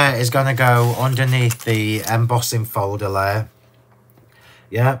this layer is going to go underneath the embossing folder layer.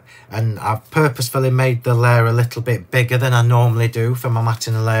 Yeah, and I've purposefully made the layer a little bit bigger than I normally do for my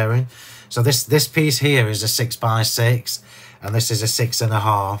matting and layering. So this piece here is a 6x6 and this is a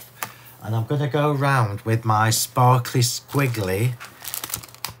 6.5. And I'm going to go round with my sparkly squiggly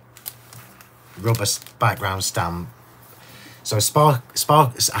rubber background stamp. So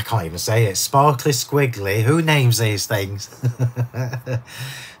I can't even say it. Sparkly squiggly. Who names these things?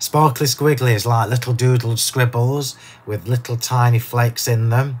 Sparkly squiggly is like little doodled scribbles with little tiny flakes in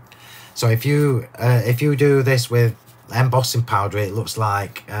them. So if you do this with embossing powder, it looks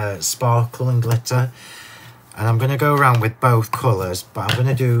like sparkle and glitter. And I'm going to go around with both colours, but I'm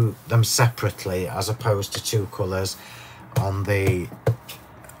going to do them separately as opposed to two colours on the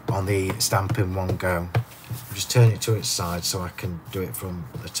stamp in one go. Just turn it to its side so I can do it from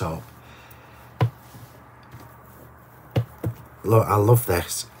the top. Look, I love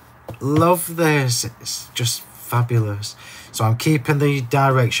this. Love this. It's just fabulous. So I'm keeping the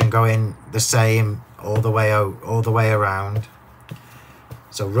direction going the same all the way around.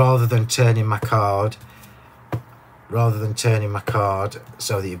 So rather than turning my card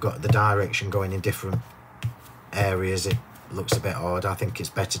so that you've got the direction going in different areas, it looks a bit odd. I think it's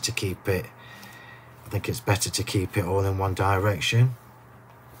better to keep it all in one direction.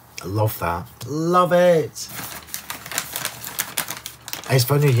 I love that. Love it. It's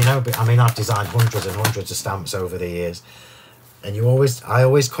funny, you know, but I mean, I've designed hundreds and hundreds of stamps over the years, and I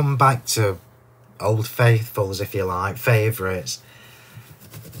always come back to old faithfuls, if you like, favourites,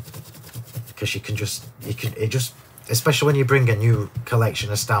 because it just, especially when you bring a new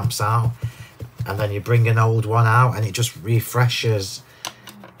collection of stamps out, and then you bring an old one out, and it just refreshes.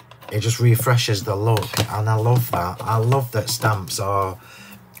 It just refreshes the look, and I love that. I love that stamps are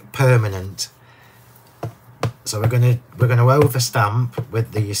permanent. So we're gonna overstamp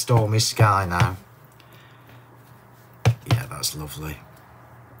with the Stormy Sky now. Yeah, that's lovely.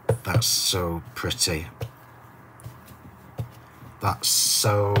 That's so pretty. That's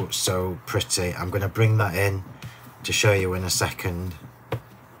so pretty. I'm gonna bring that in to show you in a second.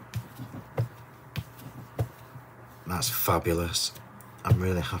 That's fabulous. I'm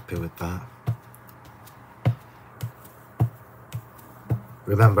really happy with that.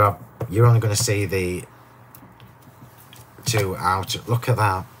 Remember, you're only going to see the two outer. Look at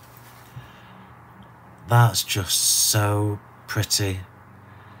that. That's just so pretty.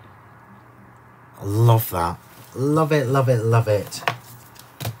 Love that. Love it, love it, love it.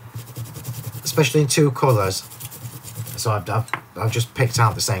 Especially in two colours. So I've just picked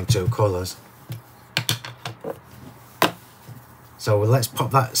out the same two colours. So let's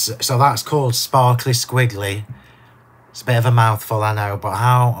pop that. So that's called Sparkly Squiggly. It's a bit of a mouthful, I know, but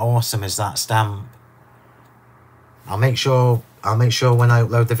how awesome is that stamp? I'll make sure when I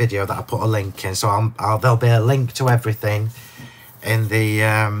upload the video that I put a link in. So there'll be a link to everything in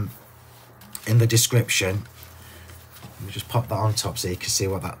the description. Let me just pop that on top so you can see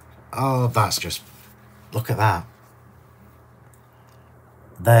what that. Oh, that's just. Look at that.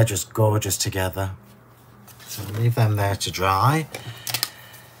 They're just gorgeous together. So leave them there to dry.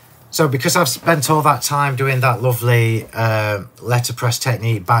 So because I've spent all that time doing that lovely letterpress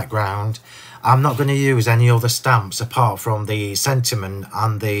technique background, I'm not going to use any other stamps apart from the Sentiment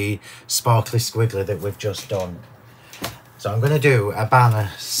and the Sparkly Squiggly that we've just done. So I'm going to do a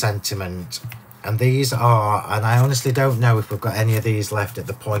banner Sentiment. And these are, and I honestly don't know if we've got any of these left at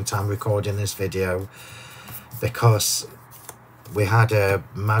the point I'm recording this video, because we had a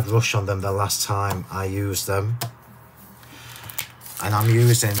mad rush on them the last time I used them. And I'm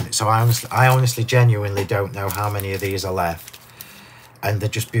using, so I honestly genuinely don't know how many of these are left. And they're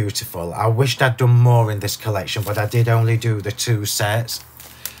just beautiful. I wished I'd done more in this collection, but I did only do the 2 sets.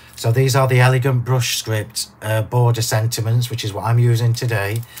 So these are the Elegant Brush Script border sentiments, which is what I'm using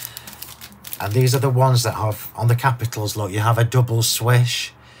today. And these are the ones that have, on the capitals, look, you have a double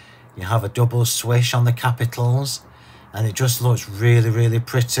swish. You have a double swish on the capitals. And it just looks really, really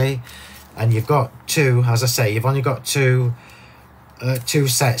pretty. And you've got 2, as I say, you've only got 2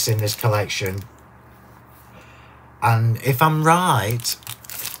 sets in this collection. And if I'm right,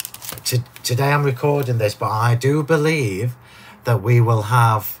 today I'm recording this, but I do believe that we will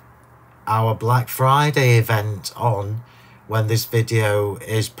have our Black Friday event on when this video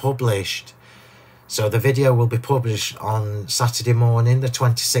is published. So the video will be published on Saturday morning, the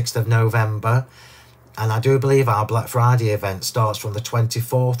 26th of November. And I do believe our Black Friday event starts from the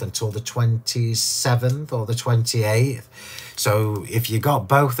 24th until the 27th or the 28th. So if you got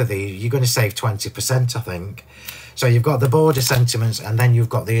both of these, you're going to save 20%, I think. So you've got the border sentiments, and then you've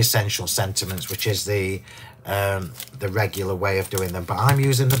got the essential sentiments, which is the regular way of doing them. But I'm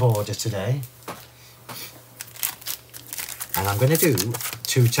using the border today. And I'm going to do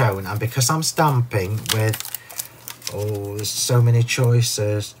two-tone. And because I'm stamping with, oh, there's so many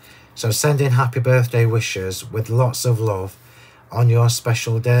choices. So send in happy birthday wishes with lots of love on your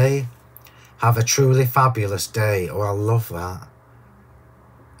special day. Have a truly fabulous day. Oh, I love that.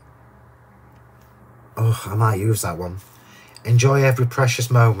 Oh, I might use that one. Enjoy every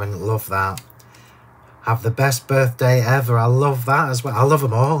precious moment. Love that. Have the best birthday ever. I love that as well. I love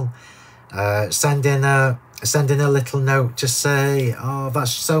them all. Send in a little note to say, oh,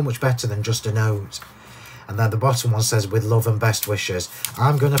 that's so much better than just a note. And then the bottom one says, with love and best wishes.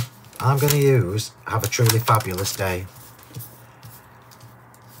 I'm gonna I'm going to use Have a Truly Fabulous Day,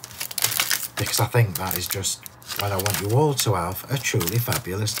 because I think that is just what I want you all to have, a truly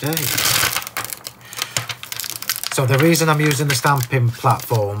fabulous day. So the reason I'm using the stamping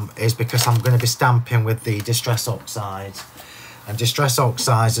platform is because I'm going to be stamping with the Distress Oxides. And Distress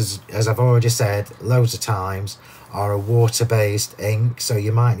Oxides, as I've already said loads of times, are a water-based ink, so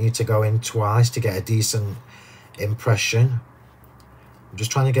you might need to go in twice to get a decent impression. I'm just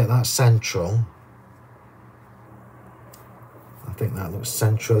trying to get that central. I think that looks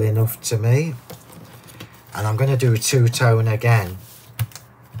central enough to me. And I'm going to do a two-tone again.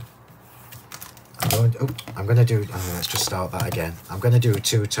 Let's just start that again. I'm going to do a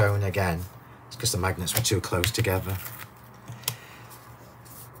two-tone again. It's because the magnets were too close together.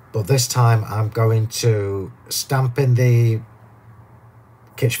 But this time I'm going to stamp in the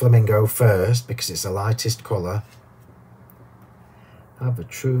Kitsch Flamingo first, because it's the lightest colour. Have a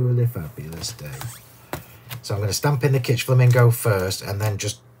truly fabulous day. So I'm going to stamp in the Kitsch Flamingo first, and then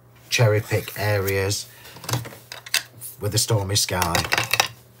just cherry pick areas with the Stormy Sky.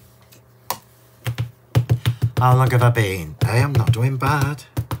 How long have I been? Hey, I'm not doing bad.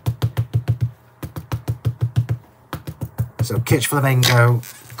 So Kitsch Flamingo,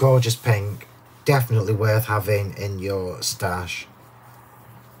 gorgeous pink, definitely worth having in your stash.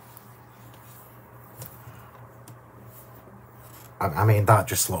 I mean, that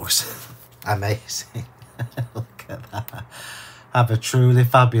just looks amazing. Look at that. Have a truly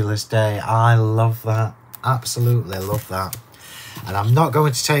fabulous day. I love that. Absolutely love that. And I'm not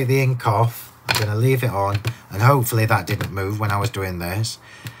going to take the ink off. I'm going to leave it on. And hopefully that didn't move when I was doing this.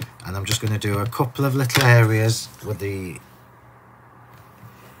 And I'm just going to do a couple of little areas with the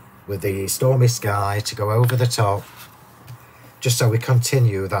Stormy Sky to go over the top. Just so we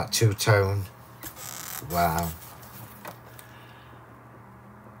continue that two-tone. Wow.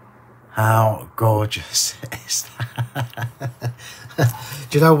 How gorgeous is that?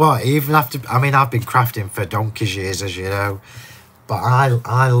 Do you know what? Even after, I mean, I've been crafting for donkey's years, as you know, but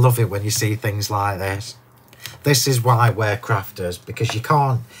I love it when you see things like this. This is why we're crafters, because you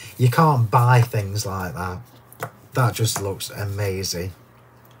can't buy things like that. That just looks amazing.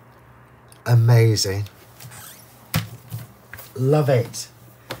 Amazing. Love it.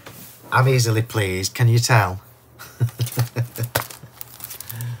 I'm easily pleased, can you tell?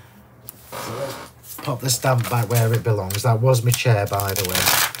 Pop the stamp back where it belongs. That was my chair, by the way.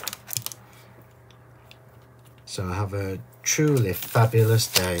 So I have a truly fabulous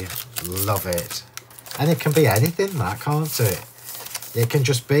day. Love it. And it can be anything, that, can't it? It can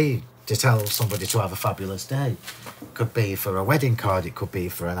just be to tell somebody to have a fabulous day. It could be for a wedding card. It could be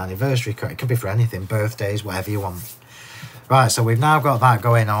for an anniversary card. It could be for anything. Birthdays, whatever you want. Right, so we've now got that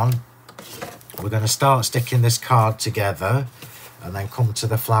going on. We're going to start sticking this card together and then come to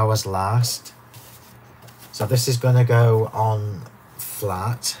the flowers last. So this is going to go on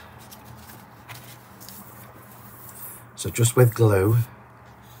flat. So just with glue.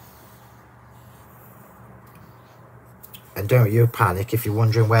 And don't you panic if you're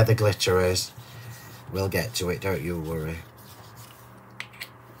wondering where the glitter is. We'll get to it, don't you worry.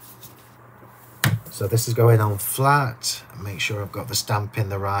 So this is going on flat. Make sure I've got the stamp in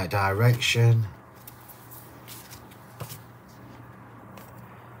the right direction.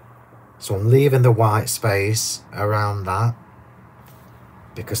 So I'm leaving the white space around that,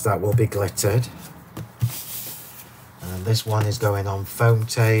 because that will be glittered. And this one is going on foam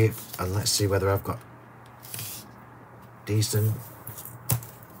tape, and let's see whether I've got decent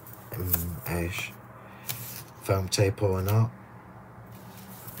ish foam tape or not.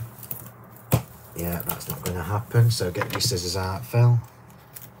 Yeah, that's not going to happen, so get your scissors out, Phil.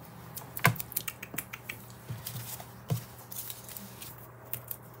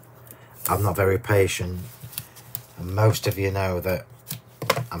 I'm not very patient, and most of you know that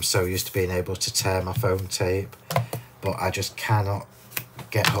I'm so used to being able to tear my foam tape, but I just cannot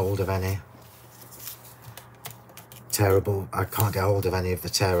get hold of any I can't get hold of any of the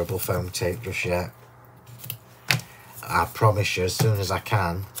terrible foam tape just yet. I promise you, as soon as I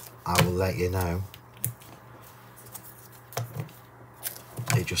can, I will let you know.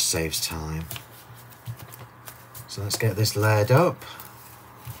 It just saves time. So let's get this layered up.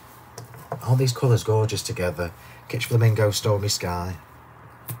 All these colours gorgeous together. Kitsch Flamingo, Stormy Sky.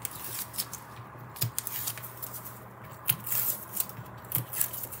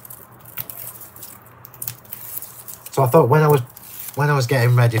 So I thought when I was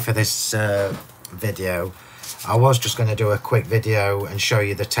getting ready for this video, I was just going to do a quick video and show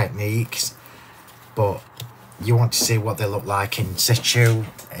you the techniques, but you want to see what they look like in situ,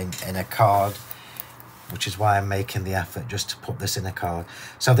 in a card. which is why I'm making the effort just to put this in a card.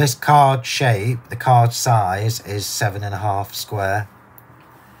 So this card shape, the card size is 7.5 square,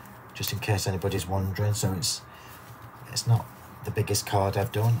 just in case anybody's wondering. So it's not the biggest card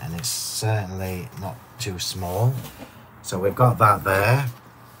I've done, and it's certainly not too small. So we've got that there.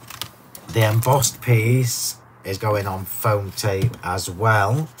 The embossed piece is going on foam tape as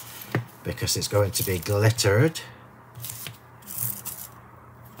well, because it's going to be glittered.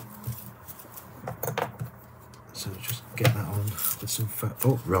 So just get that on with some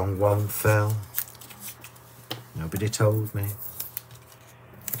oh, wrong one, Phil. Nobody told me.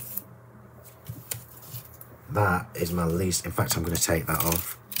 That is my least, in fact I'm going to take that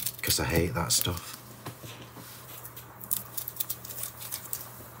off because I hate that stuff.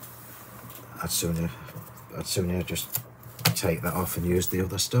 I'd sooner just take that off and use the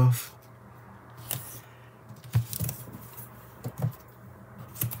other stuff.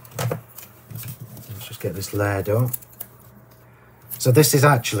 Let's just get this layered up. So this is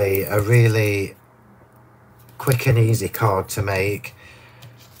actually a really quick and easy card to make.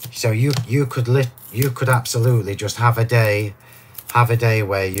 So you could absolutely just have a day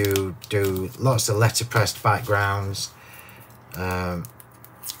where you do lots of letterpress backgrounds. That's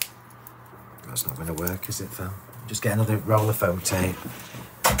not going to work, is it, Phil? Just get another roll of foam tape.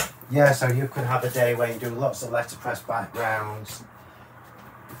 Yeah, so you could have a day where you do lots of letterpress backgrounds.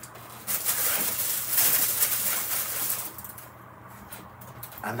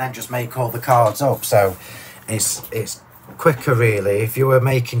 And then just make all the cards up. So it's quicker, really. If you were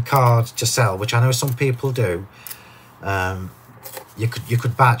making cards to sell, which I know some people do, you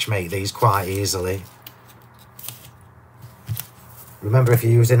could batch make these quite easily. Remember, if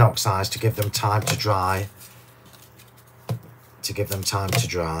you're using oxides, to give them time to dry.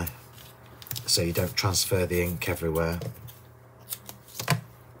 So you don't transfer the ink everywhere.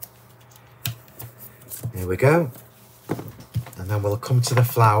 Here we go. And then we'll come to the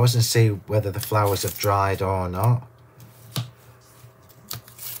flowers and see whether the flowers have dried or not.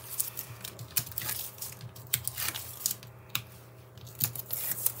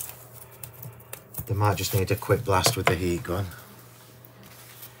 They might just need a quick blast with the heat gun.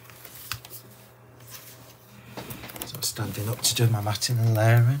 So I'm standing up to do my matting and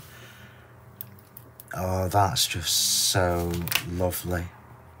layering. Oh, that's just so lovely.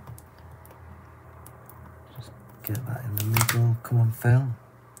 Just get that in the middle. Come on, Phil.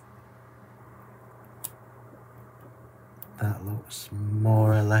 That looks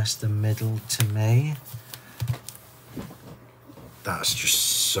more or less the middle to me. That's just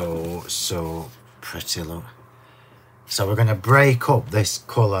so pretty, look. So we're going to break up this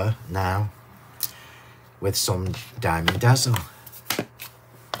colour now with some Diamond Dazzle.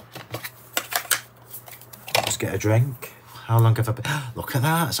 Just get a drink. How long have I been? Look at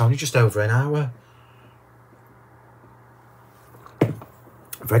that, it's only just over an hour.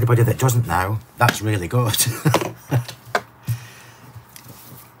 For anybody that doesn't know, that's really good.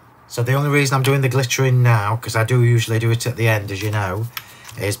 So the only reason I'm doing the glittering now, because I do usually do it at the end, as you know,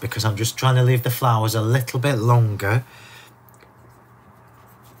 is because I'm just trying to leave the flowers a little bit longer.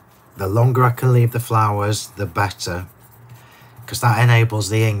 The longer I can leave the flowers, the better, because that enables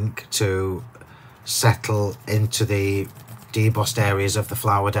the ink to settle into the debossed areas of the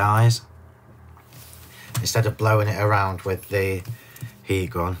flower dies, instead of blowing it around with the heat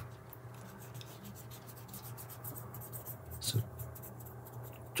gun. So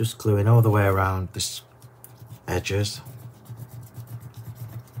just gluing all the way around the edges.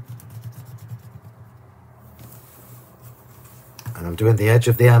 And I'm doing the edge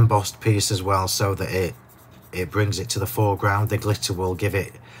of the embossed piece as well, so that it brings it to the foreground. The glitter will give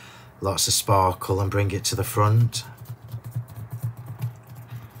it lots of sparkle and bring it to the front.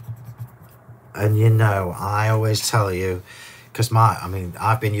 And you know, I always tell you, because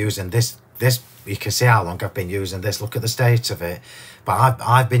I've been using this, you can see how long I've been using this. Look at the state of it. But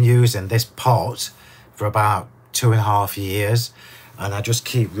I've been using this pot for about 2.5 years, and I just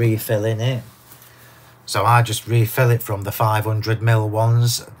keep refilling it. So I just refill it from the 500ml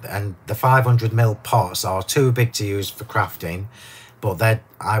ones, and the 500ml pots are too big to use for crafting, but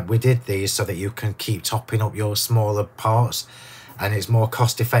we did these so that you can keep topping up your smaller pots, and it's more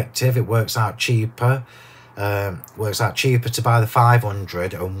cost effective. It works out cheaper. Works out cheaper to buy the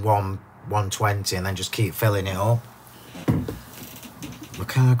 500 and 120 and then just keep filling it up.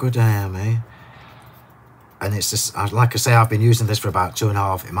 Look how good I am, eh? And it's just, like I say, I've been using this for about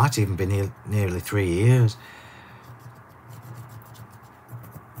 2.5, it might even be nearly 3 years.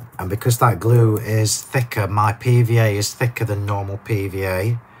 And because that glue is thicker, my PVA is thicker than normal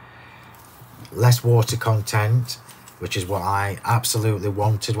PVA. Less water content, which is what I absolutely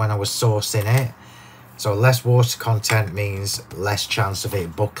wanted when I was sourcing it. So less water content means less chance of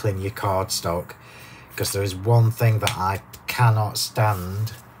it buckling your cardstock, because there is one thing that I cannot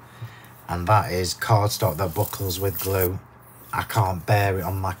stand, and that is cardstock that buckles with glue. I can't bear it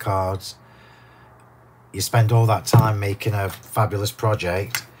on my cards. You spend all that time making a fabulous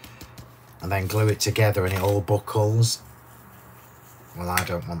project and then glue it together and it all buckles. Well, I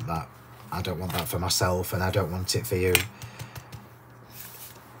don't want that. I don't want that for myself, and I don't want it for you.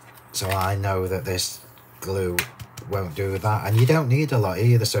 So I know that this glue won't do that, and you don't need a lot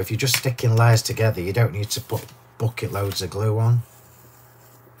either. So if you're just sticking layers together, you don't need to put bucket loads of glue on.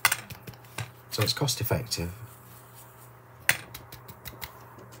 So it's cost effective.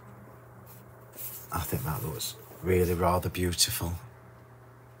 I think that looks really rather beautiful.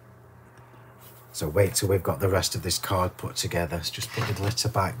 So wait till we've got the rest of this card put together. Let's just put the glitter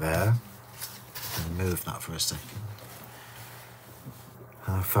back there and move that for a second.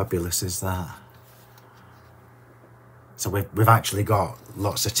 How fabulous is that? So we've actually got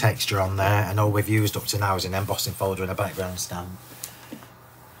lots of texture on there, and all we've used up to now is an embossing folder and a background stamp.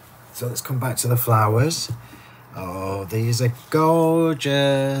 So let's come back to the flowers. Oh, these are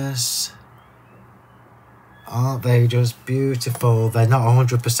gorgeous. Aren't they just beautiful? They're not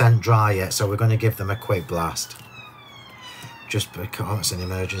 100% dry yet, so we're going to give them a quick blast. Just because it's an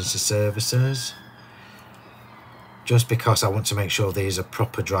emergency services. Just because I want to make sure these are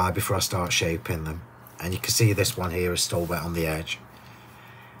proper dry before I start shaping them. And you can see this one here is still wet on the edge.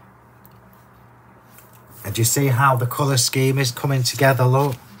 And do you see how the colour scheme is coming together,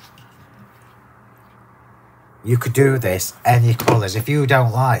 look? You could do this any colours. If you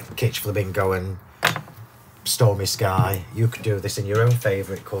don't like Kitsch Flamingo and Stormy Sky, you could do this in your own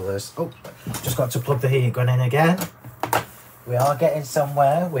favourite colours. Oh, just got to plug the heat gun in again. We are getting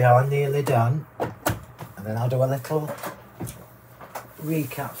somewhere. We are nearly done. And then I'll do a little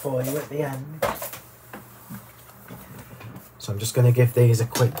recap for you at the end. So I'm just going to give these a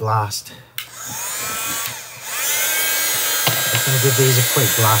quick blast. Just going to give these a quick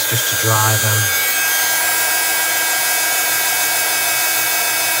blast just to dry them.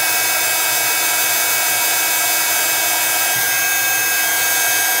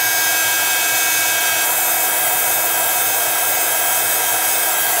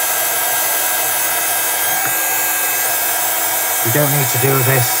 You don't need to do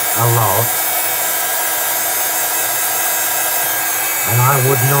this a lot, and I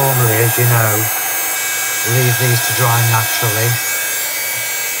would normally, as you know, leave these to dry naturally.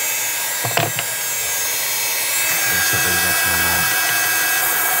 I'll take these off now.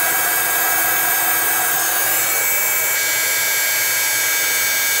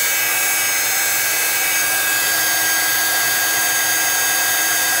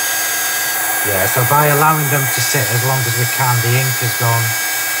 Yeah, so by allowing them to sit as long as we can, the ink has gone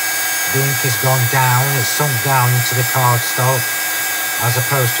down, it's sunk down into the cardstock, as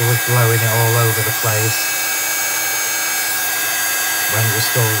opposed to us blowing it all over the place when it was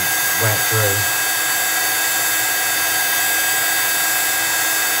still wet through.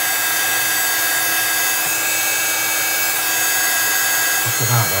 Look at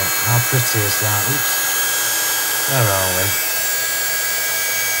that though, how pretty is that? Oops, where are we?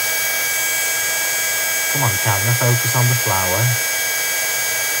 Come on camera, focus on the flower.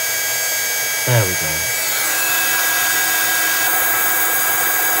 There we go.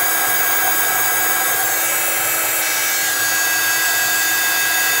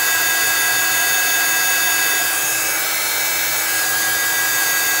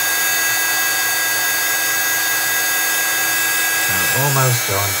 So, almost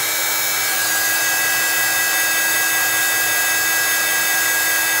done.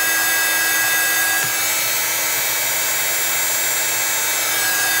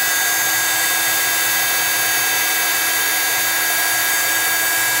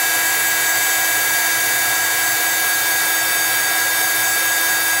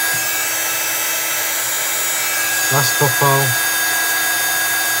 Last couple.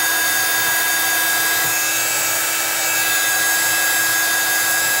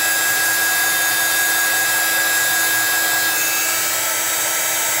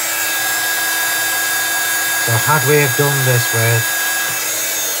 So had we have done this with,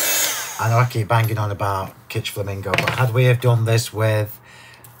 I know I keep banging on about Kitsch Flamingo, but had we have done this with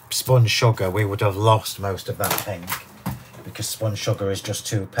spun sugar, we would have lost most of that pink, because spun sugar is just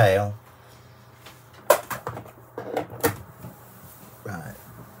too pale. Right,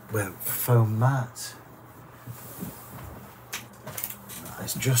 well, foam matte.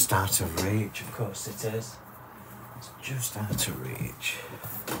 It's just out of reach, of course it is. It's just out of reach.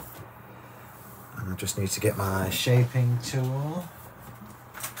 And I just need to get my shaping tool.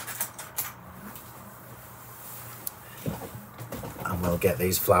 I'll get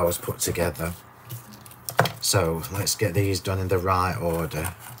these flowers put together. So let's get these done in the right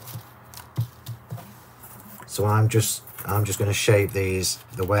order. So I'm just going to shape these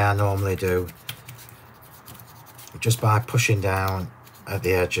the way I normally do, just by pushing down at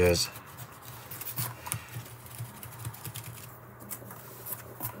the edges.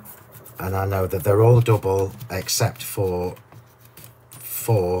 And I know that they're all double except for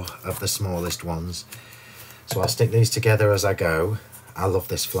 4 of the smallest ones. So I'll stick these together as I go. I love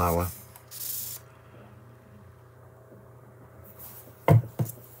this flower.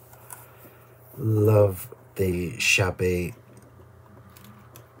 Love the shabby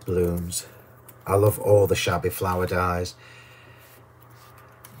blooms. I love all the shabby flower dies.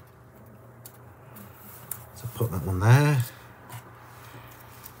 So put that one there.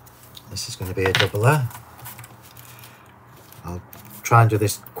 This is going to be a doubler. I'll try and do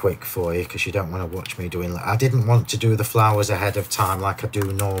this quick for you because you don't want to watch me doing. I didn't want to do the flowers ahead of time like I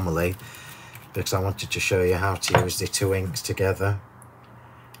do normally, because I wanted to show you how to use the 2 inks together,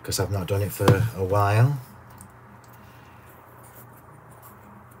 because I've not done it for a while.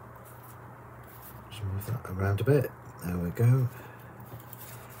 Just move that around a bit. There we go.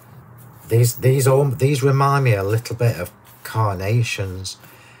 These remind me a little bit of carnations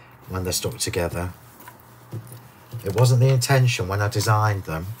when they're stuck together. It wasn't the intention when I designed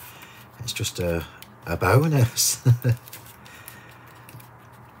them. It's just a bonus.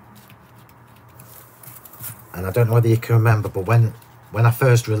 And I don't know whether you can remember, but when I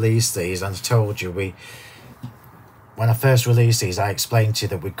first released these, and I told you when I first released these, I explained to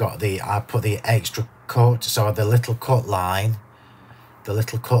you that I put the extra cut, so the little cut line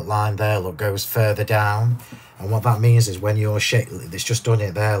there, look, goes further down. And what that means is when you're it's just done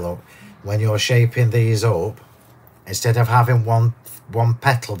it there, look, when you're shaping these up, instead of having one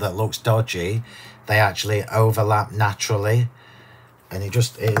petal that looks dodgy, they actually overlap naturally, and it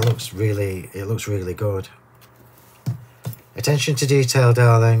looks really good. Attention to detail,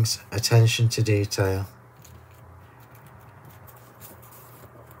 darlings. Attention to detail.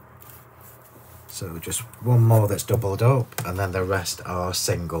 So just one more that's doubled up, and then the rest are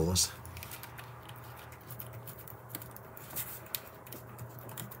singles.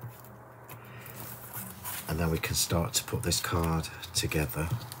 And then we can start to put this card together.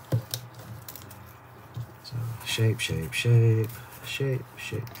 So shape, shape, shape, shape,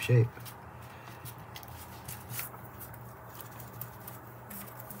 shape, shape.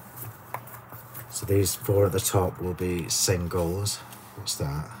 So these 4 at the top will be singles. What's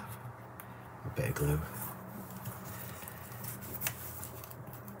that? A bit of glue.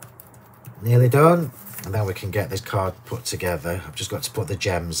 Nearly done. And then we can get this card put together. I've just got to put the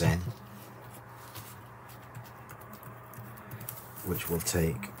gems in, which will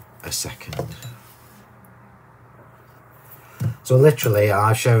take a second. So literally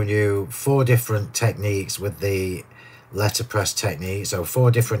I've shown you 4 different techniques with the letterpress technique, so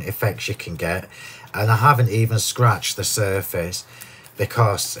 4 different effects you can get, and I haven't even scratched the surface,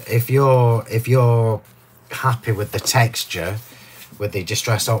 because if you're happy with the texture with the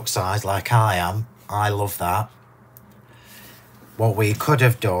distress oxide like I am, I love that. What we could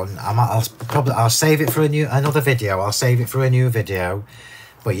have done, I'll save it for another video. I'll save it for a new video,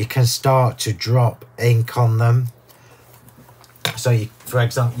 but you can start to drop ink on them. So for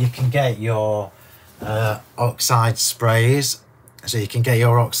example, you can get your oxide sprays. So you can get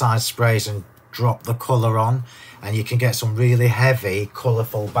your oxide sprays and drop the colour on, and you can get some really heavy,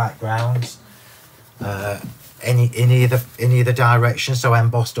 colourful backgrounds in either direction, so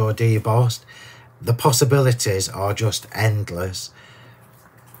embossed or debossed. The possibilities are just endless.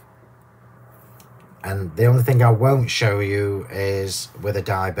 And the only thing I won't show you is with a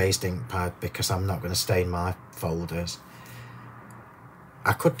dye-based ink pad, because I'm not going to stain my folders.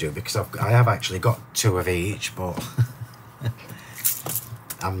 I could do, because I have actually got 2 of each, but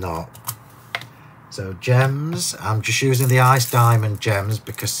I'm not. So gems, I'm just using the ice diamond gems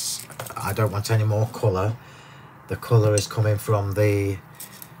because I don't want any more colour. The colour is coming from the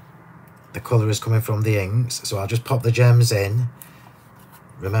inks, so I'll just pop the gems in.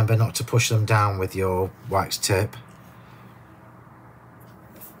 Remember not to push them down with your wax tip.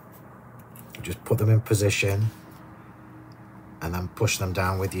 Just put them in position and then push them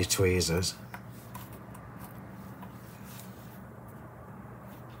down with your tweezers.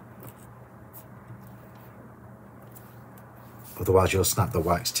 Otherwise you'll snap the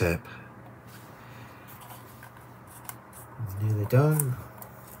wax tip. Nearly done.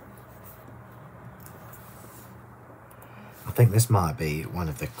 I think this might be one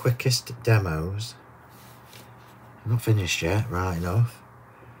of the quickest demos. I'm not finished yet, right enough.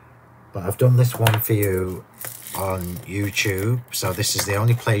 But I've done this one for you on YouTube, so this is the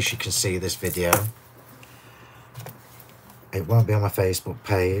only place you can see this video. It won't be on my Facebook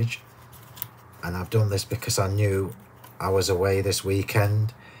page, and I've done this because I knew I was away this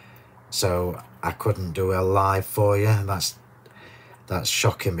weekend, so I couldn't do a live for you, and that's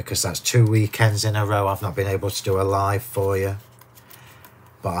shocking because that's 2 weekends in a row I've not been able to do a live for you.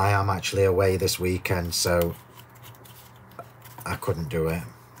 But I am actually away this weekend, so I couldn't do it.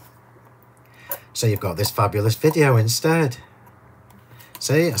 So you've got this fabulous video instead.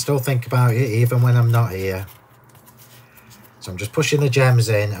 See, I still think about it even when I'm not here. So I'm just pushing the gems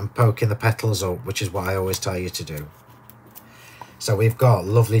in and poking the petals up, which is what I always tell you to do. So we've got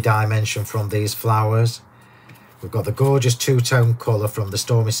lovely dimension from these flowers. We've got the gorgeous two-tone colour from the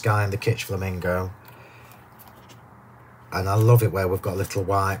Stormy Sky and the Kitsch Flamingo. And I love it where we've got little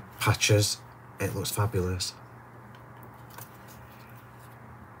white patches. It looks fabulous.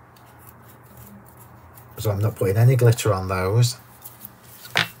 So I'm not putting any glitter on those.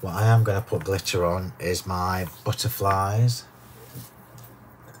 What I am going to put glitter on is my butterflies.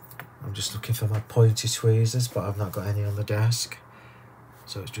 I'm just looking for my pointy tweezers, but I've not got any on the desk.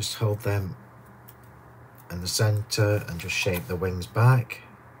 So let's just hold them in the centre and just shape the wings back.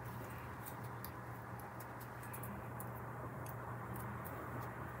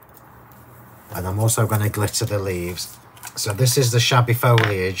 And I'm also going to glitter the leaves. So this is the shabby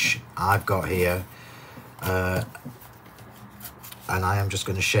foliage I've got here. And I am just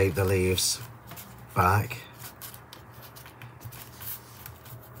going to shape the leaves back.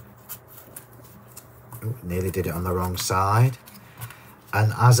 Ooh, nearly did it on the wrong side.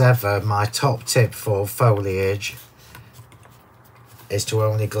 And as ever, my top tip for foliage is to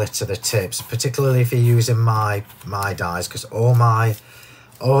only glitter the tips, particularly if you're using my dies, because all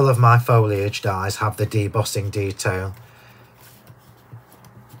of my foliage dies have the debossing detail.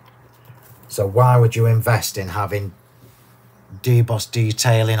 So why would you invest in having deboss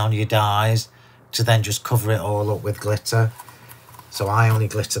detailing on your dies to then just cover it all up with glitter? So I only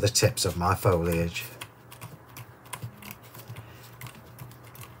glitter the tips of my foliage.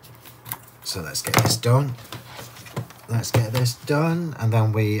 So let's get this done. Let's get this done, and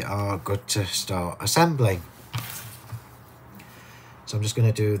then we are good to start assembling. So I'm just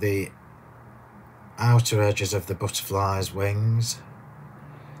going to do the outer edges of the butterfly's wings.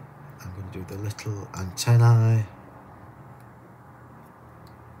 I'm going to do the little antennae.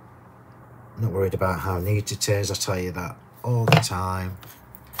 Not worried about how neat it is, I tell you that all the time.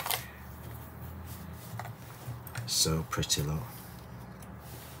 So pretty, look.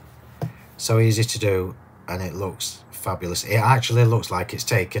 So easy to do, and it looks fabulous. It actually looks like it's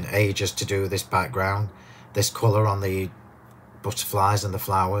taken ages to do this background, this colour on the butterflies and the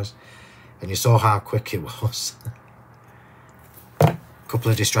flowers, and you saw how quick it was.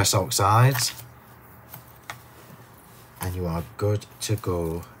 Couple of distress oxides, and you are good to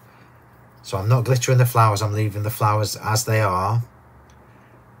go. So I'm not glittering the flowers, I'm leaving the flowers as they are,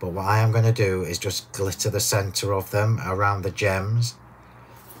 but what I am going to do is just glitter the centre of them around the gems,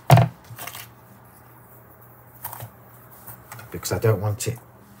 because I don't want it,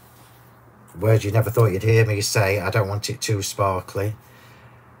 words you never thought you'd hear me say, I don't want it too sparkly.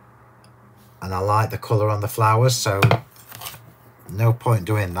 And I like the colour on the flowers, so no point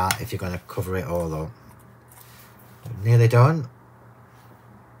doing that if you're going to cover it all up. Nearly done.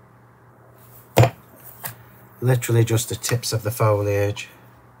 Literally just the tips of the foliage.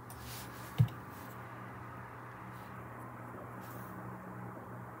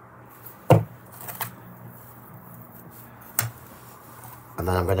 And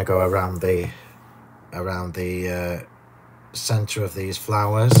then I'm going to go around the centre of these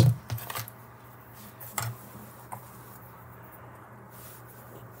flowers.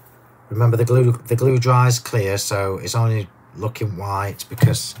 Remember, the glue dries clear, so it's only looking white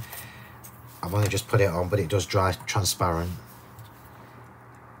because I've only just put it on, but it does dry transparent.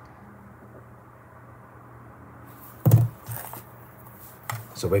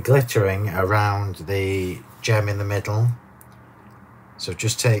 So we're glittering around the gem in the middle. So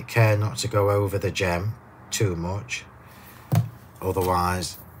just take care not to go over the gem too much,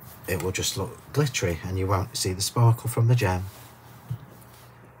 otherwise it will just look glittery and you won't see the sparkle from the gem.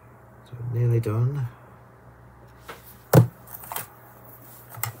 So nearly done.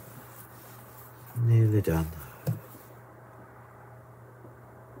 Nearly done.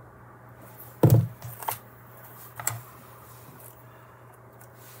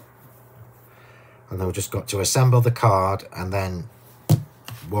 And then we've just got to assemble the card, and then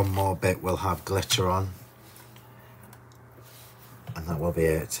one more bit will have glitter on, and that will be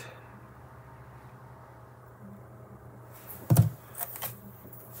it.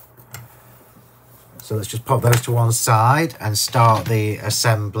 So let's just pop those to one side and start the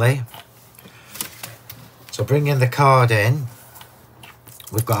assembly. So bringing the card in,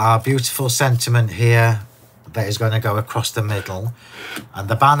 we've got our beautiful sentiment here that is going to go across the middle, and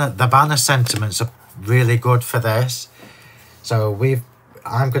the banner sentiments are really good for this. So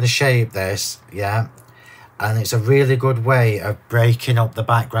I'm going to shape this, yeah, and it's a really good way of breaking up the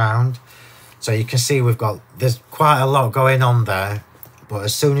background. So you can see there's quite a lot going on there, but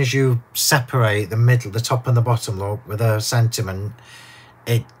as soon as you separate the middle, the top and the bottom, look, with a sentiment,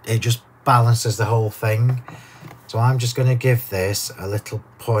 it just balances the whole thing. So I'm just going to give this a little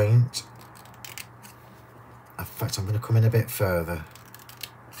point. In fact, I'm going to come in a bit further.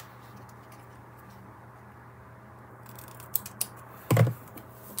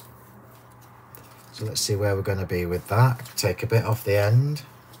 So let's see where we're going to be with that. Take a bit off the end.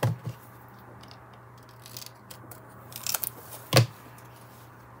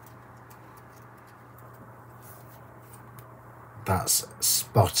 That's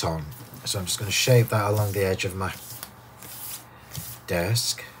spot on. So I'm just going to shape that along the edge of my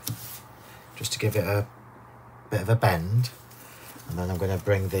desk, just to give it a bit of a bend. And then I'm going to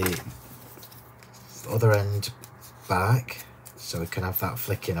bring the other end back so we can have that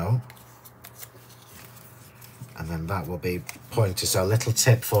flicking up. And then that will be pointed. So a little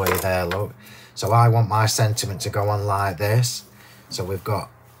tip for you there, look. So I want my sentiment to go on like this. So we've got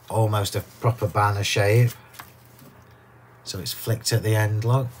almost a proper banner shape. So it's flicked at the end,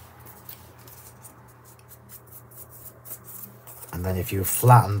 look. And then if you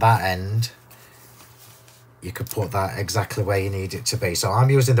flatten that end, you could put that exactly where you need it to be. So I'm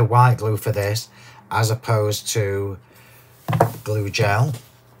using the white glue for this as opposed to glue gel,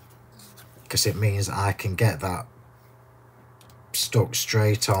 because it means I can get that stuck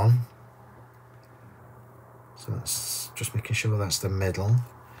straight on. So that's just making sure that's the middle.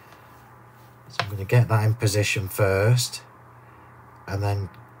 So I'm going to get that in position first, and then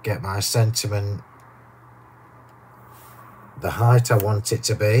get my sentiment the height I want it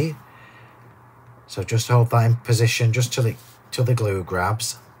to be. So just hold that in position just till the glue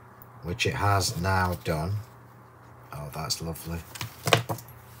grabs, which it has now done. Oh, that's lovely.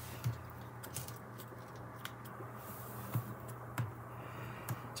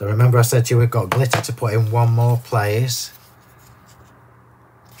 So remember I said to you we've got glitter to put in one more place,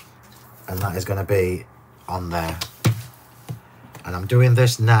 and that is going to be on there. And I'm doing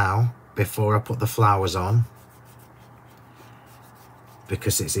this now before I put the flowers on,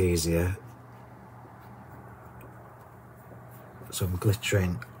 because it's easier. So I'm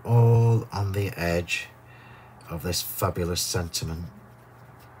glittering all on the edge of this fabulous sentiment.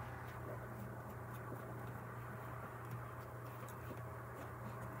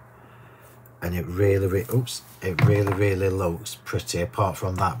 And it really looks pretty, apart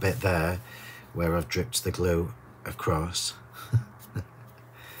from that bit there where I've dripped the glue across.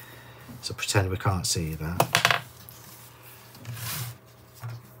 So pretend we can't see that.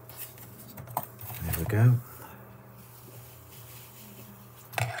 There we go.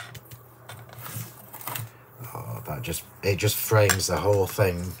 Oh, it just frames the whole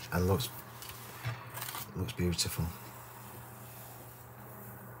thing and looks beautiful.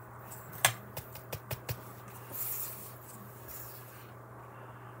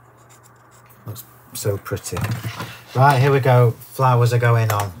 Looks so pretty. Right, here we go. Flowers are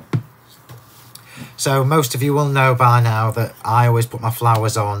going on. So most of you will know by now that I always put my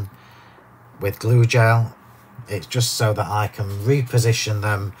flowers on with glue gel. It's just so that I can reposition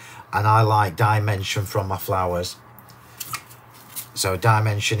them, and I like dimension from my flowers. So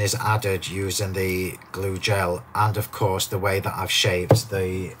dimension is added using the glue gel, and of course the way that I've shaped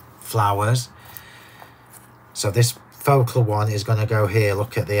the flowers. So this focal one is going to go here,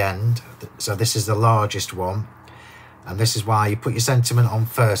 look at the end. So this is the largest one, and this is why you put your sentiment on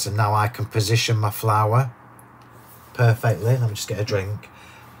first, and now I can position my flower perfectly. Let me just get a drink.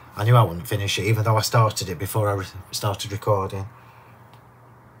 I knew I wouldn't finish it, even though I started it before I started recording.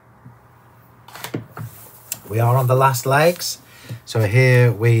 We are on the last legs, so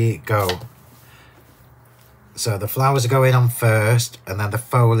here we go. So the flowers are going on first, and then the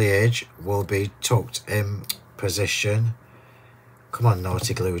foliage will be tucked in position. Come on,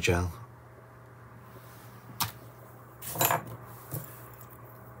 naughty glue gel.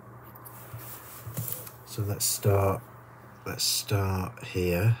 So let's start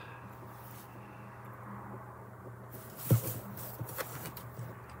here.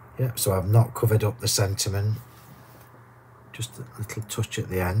 Yep, so I've not covered up the sentiment, just a little touch at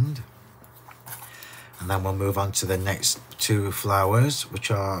the end. And then we'll move on to the next two flowers, which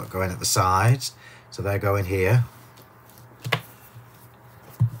are going at the sides. So they're going here.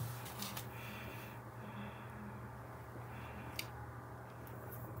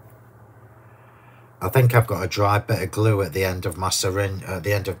 I think I've got a dry bit of glue at the end of my syringe, at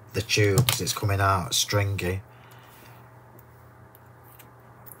the end of the tube, because it's coming out stringy.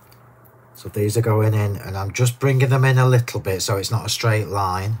 So these are going in, and I'm just bringing them in a little bit so it's not a straight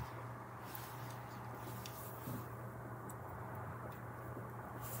line.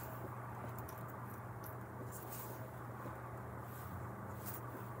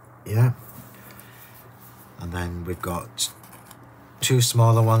 Yeah. And then we've got 2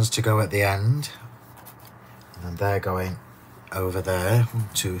 smaller ones to go at the end. And they're going over there. 1,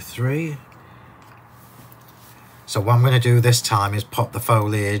 2, 3. So what I'm going to do this time is pop the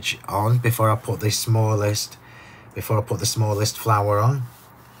foliage on before I put the smallest flower on.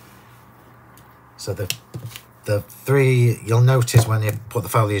 So the 3, you'll notice when you put the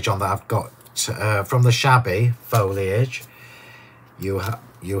foliage on that I've got from the shabby foliage, you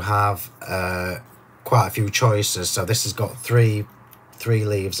have quite a few choices. So this has got three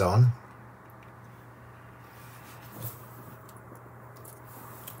leaves on.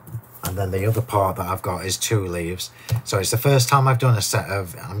 And then the other part that I've got is 2 leaves. So it's the first time I've done a set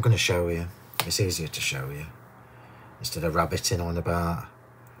of, I'm going to show you. It's easier to show you instead of rabbiting on about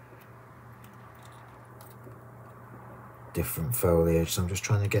different foliage. So I'm just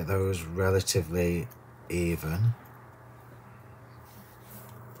trying to get those relatively even.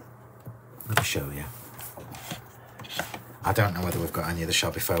 Let me show you. I don't know whether we've got any of the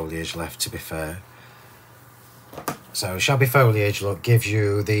shabby foliage left, to be fair. So shabby foliage, look, gives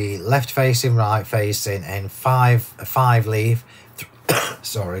you the left facing, right facing, and 5 leaf,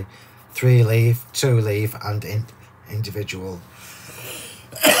 3 leaf, 2 leaf, and individual.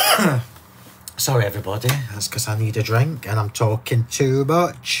 Sorry everybody, that's because I need a drink and I'm talking too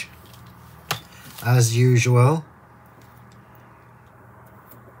much, as usual.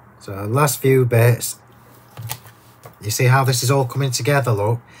 So last few bits, you see how this is all coming together,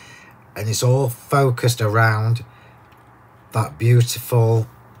 look, and it's all focused around that beautiful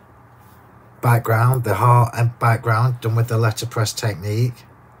background, the heart and background done with the letterpress technique.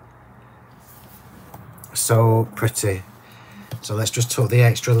 So pretty. So let's just tuck the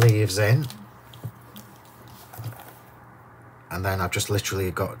extra leaves in, and then I've just literally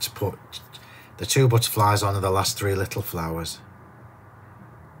got to put the 2 butterflies on and the last 3 little flowers.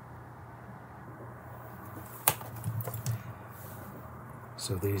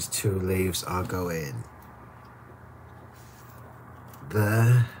 So these 2 leaves are going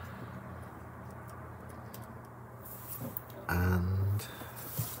there and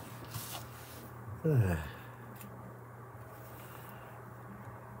there.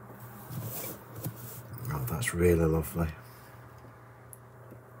 Oh, that's really lovely.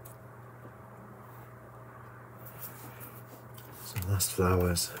 So last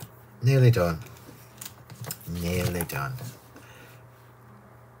flowers, nearly done. Nearly done.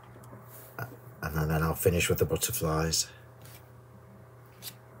 And then I'll finish with the butterflies.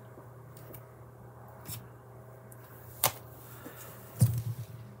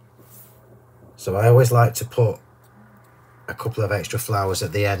 So I always like to put a couple of extra flowers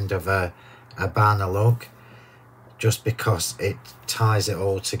at the end of a banner look, just because it ties it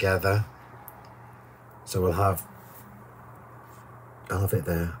all together. So I'll have it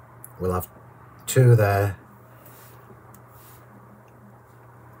there. We'll have 2 there.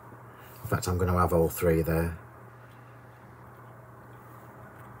 In fact, I'm going to have all 3 there,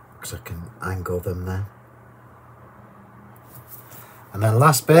 because I can angle them then. And then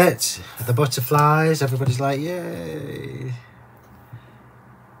last bit, the butterflies, everybody's like, yay.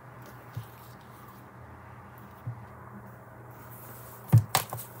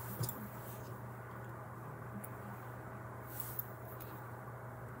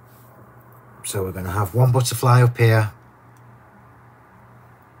 So we're going to have 1 butterfly up here.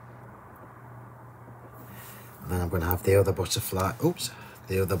 And then I'm going to have the other butterfly,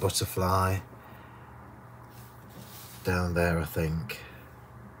 the other butterfly down there, I think.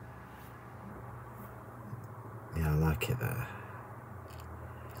 Yeah, I like it there.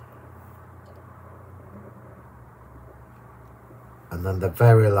 And then the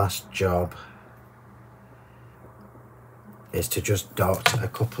very last job is to just dot a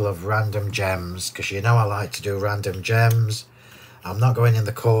couple of random gems, because you know I like to do random gems. I'm not going in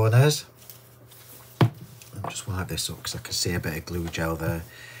the corners. I'll just wipe this up because I can see a bit of glue gel there.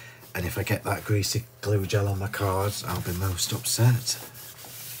 And if I get that greasy glue gel on my cards, I'll be most upset.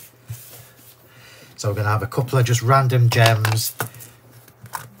 So we're going to have a couple of just random gems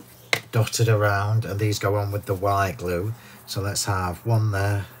dotted around, and these go on with the white glue. So let's have 1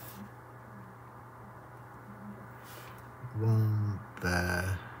 there, 1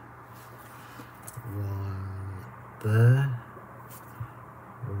 there, 1 there,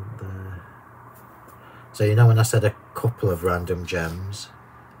 1 there, So you know when I said a couple of random gems,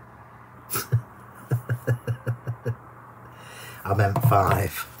 I meant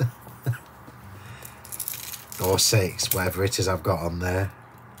 5 or 6, whatever it is I've got on there.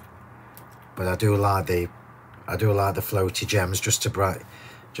 But I do like the floaty gems just to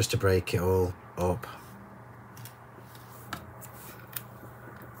break it all up.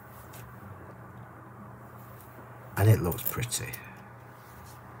 And it looks pretty.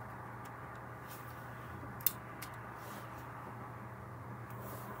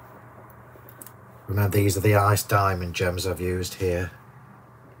 Remember, these are the ice diamond gems I've used here.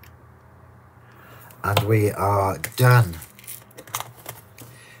 And we are done.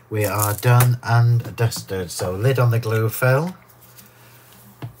 We are done and dusted. So lid on the glue fill.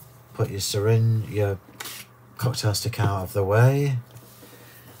 Put your syringe, your cocktail stick out of the way.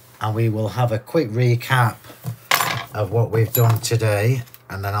 And we will have a quick recap of what we've done today.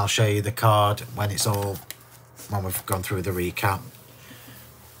 And then I'll show you the card when we've gone through the recap.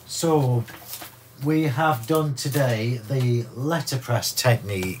 So we have done today the letterpress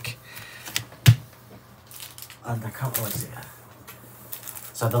technique. And I can't, what is it?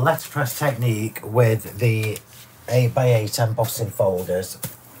 So the letterpress technique with the 8x8 embossing folders.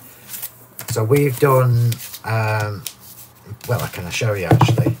 So we've done, well, I can show you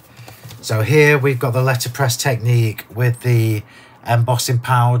actually. So here we've got the letterpress technique with the embossing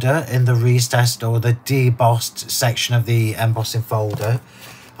powder in the recessed or the debossed section of the embossing folder.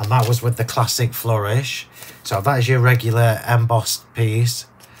 And that was with the classic flourish. So that is your regular embossed piece.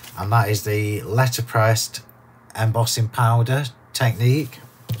 And that is the letterpressed embossing powder technique.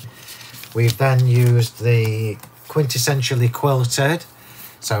 We've then used the quintessentially quilted.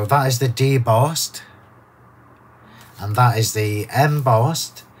 So that is the debossed. And that is the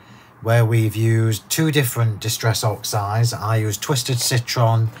embossed, where we've used 2 different distress oxides. I used Twisted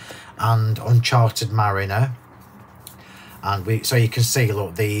Citron and Uncharted Mariner. And so you can see,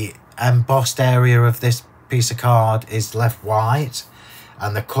 look, the embossed area of this piece of card is left white,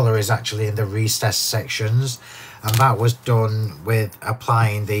 and the colour is actually in the recessed sections. And that was done with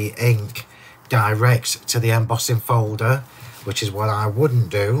applying the ink direct to the embossing folder, which is what I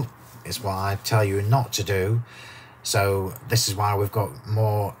wouldn't do. It's what I tell you not to do. So this is why we've got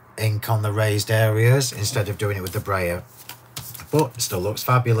more ink on the raised areas instead of doing it with the brayer. But it still looks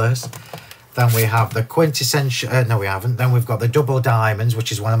fabulous. Then we have the quintessential, no we haven't. Then we've got the double diamonds,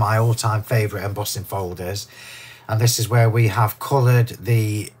 which is one of my all-time favourite embossing folders. And this is where we have coloured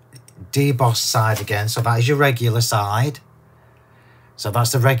the debossed side again. So that is your regular side. So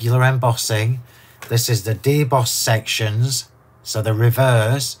that's the regular embossing. This is the debossed sections. So the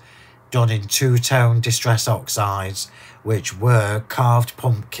reverse, done in 2-tone distress oxides, which were carved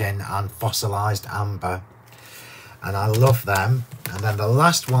pumpkin and fossilised amber. And I love them. And then the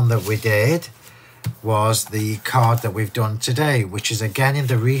last one that we did was the card that we've done today, which is again in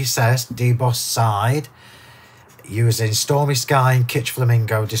the recessed debossed side, using Stormy Sky and Kitsch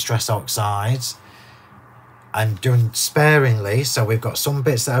Flamingo distress oxides, and done sparingly. So we've got some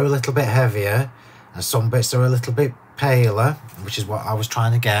bits that are a little bit heavier and some bits that are a little bit paler, which is what I was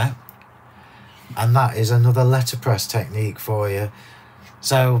trying to get. And that is another letterpress technique for you.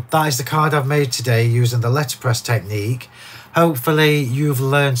 So that is the card I've made today using the letterpress technique. Hopefully you've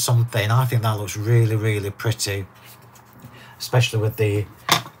learned something. I think that looks really, really pretty, especially with the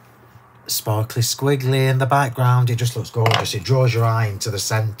sparkly squiggly in the background. It just looks gorgeous. It draws your eye into the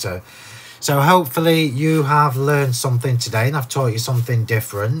centre. So hopefully you have learned something today, and I've taught you something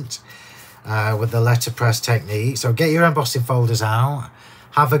different with the letterpress technique. So get your embossing folders out,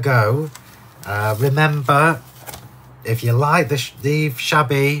 have a go. Remember, if you like the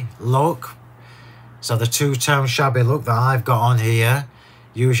shabby look, so the 2-tone shabby look that I've got on here,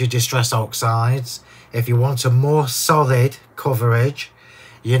 use your distress oxides. If you want a more solid coverage,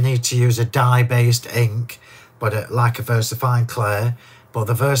 you need to use a dye-based ink, but like a VersaFine Clair. But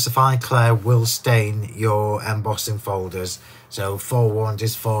the VersaFine Clair will stain your embossing folders. So forewarned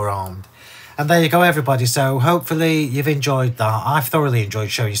is forearmed. And there you go, everybody. So hopefully you've enjoyed that. I've thoroughly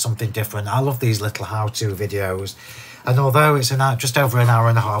enjoyed showing you something different. I love these little how-to videos. And although it's just over an hour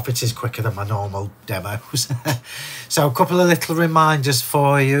and a half, it is quicker than my normal demos. So a couple of little reminders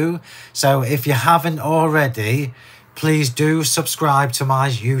for you. So if you haven't already, please do subscribe to my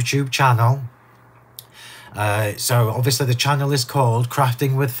YouTube channel. So obviously the channel is called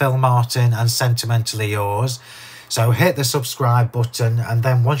Crafting with Phill Martin and Sentimentally Yours. So hit the subscribe button, and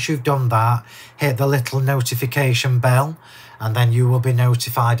then once you've done that, hit the little notification bell, and then you will be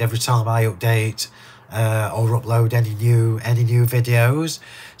notified every time I update or upload any new videos.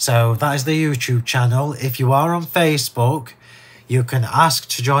 So that is the YouTube channel. If you are on Facebook, you can ask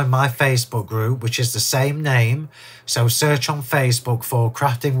to join my Facebook group, which is the same name. So search on Facebook for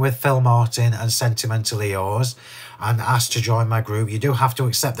Crafting with Phill Martin and Sentimentally Yours and ask to join my group. You do have to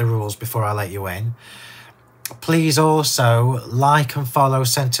accept the rules before I let you in. Please also like and follow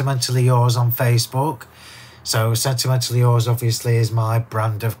Sentimentally Yours on Facebook. So Sentimentally Yours obviously is my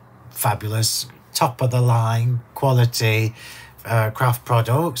brand of fabulous, top of the line, quality craft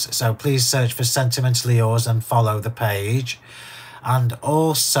products. So please search for Sentimentally Yours and follow the page. And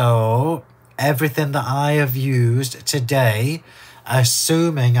also everything that I have used today,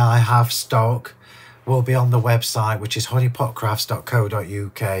 assuming I have stock, will be on the website, which is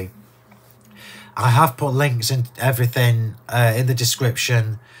honeypotcrafts.co.uk. I have put links and everything in the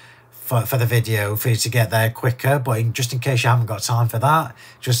description for the video for you to get there quicker, but just in case you haven't got time for that,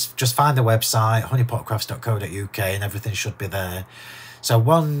 just find the website honeypotcrafts.co.uk and everything should be there. So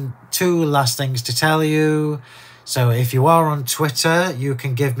two last things to tell you. So if you are on Twitter, you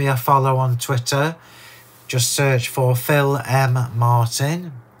can give me a follow on Twitter. Just search for Phill M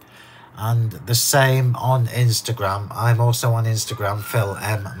Martin. And the same on Instagram. I'm also on Instagram, Phill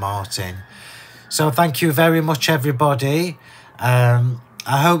M Martin. So thank you very much, everybody. I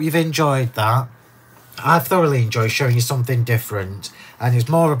hope you've enjoyed that. I've thoroughly enjoyed showing you something different. And it's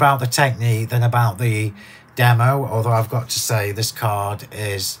more about the technique than about the demo. Although I've got to say, this card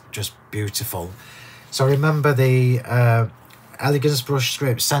is just beautiful. So remember, the Elegance Brush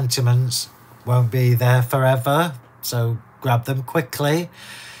Strip Sentiments won't be there forever. So grab them quickly.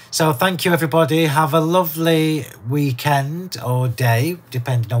 So thank you, everybody. Have a lovely weekend or day,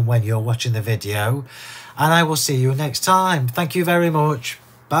 depending on when you're watching the video. And I will see you next time. Thank you very much.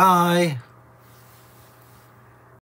 Bye.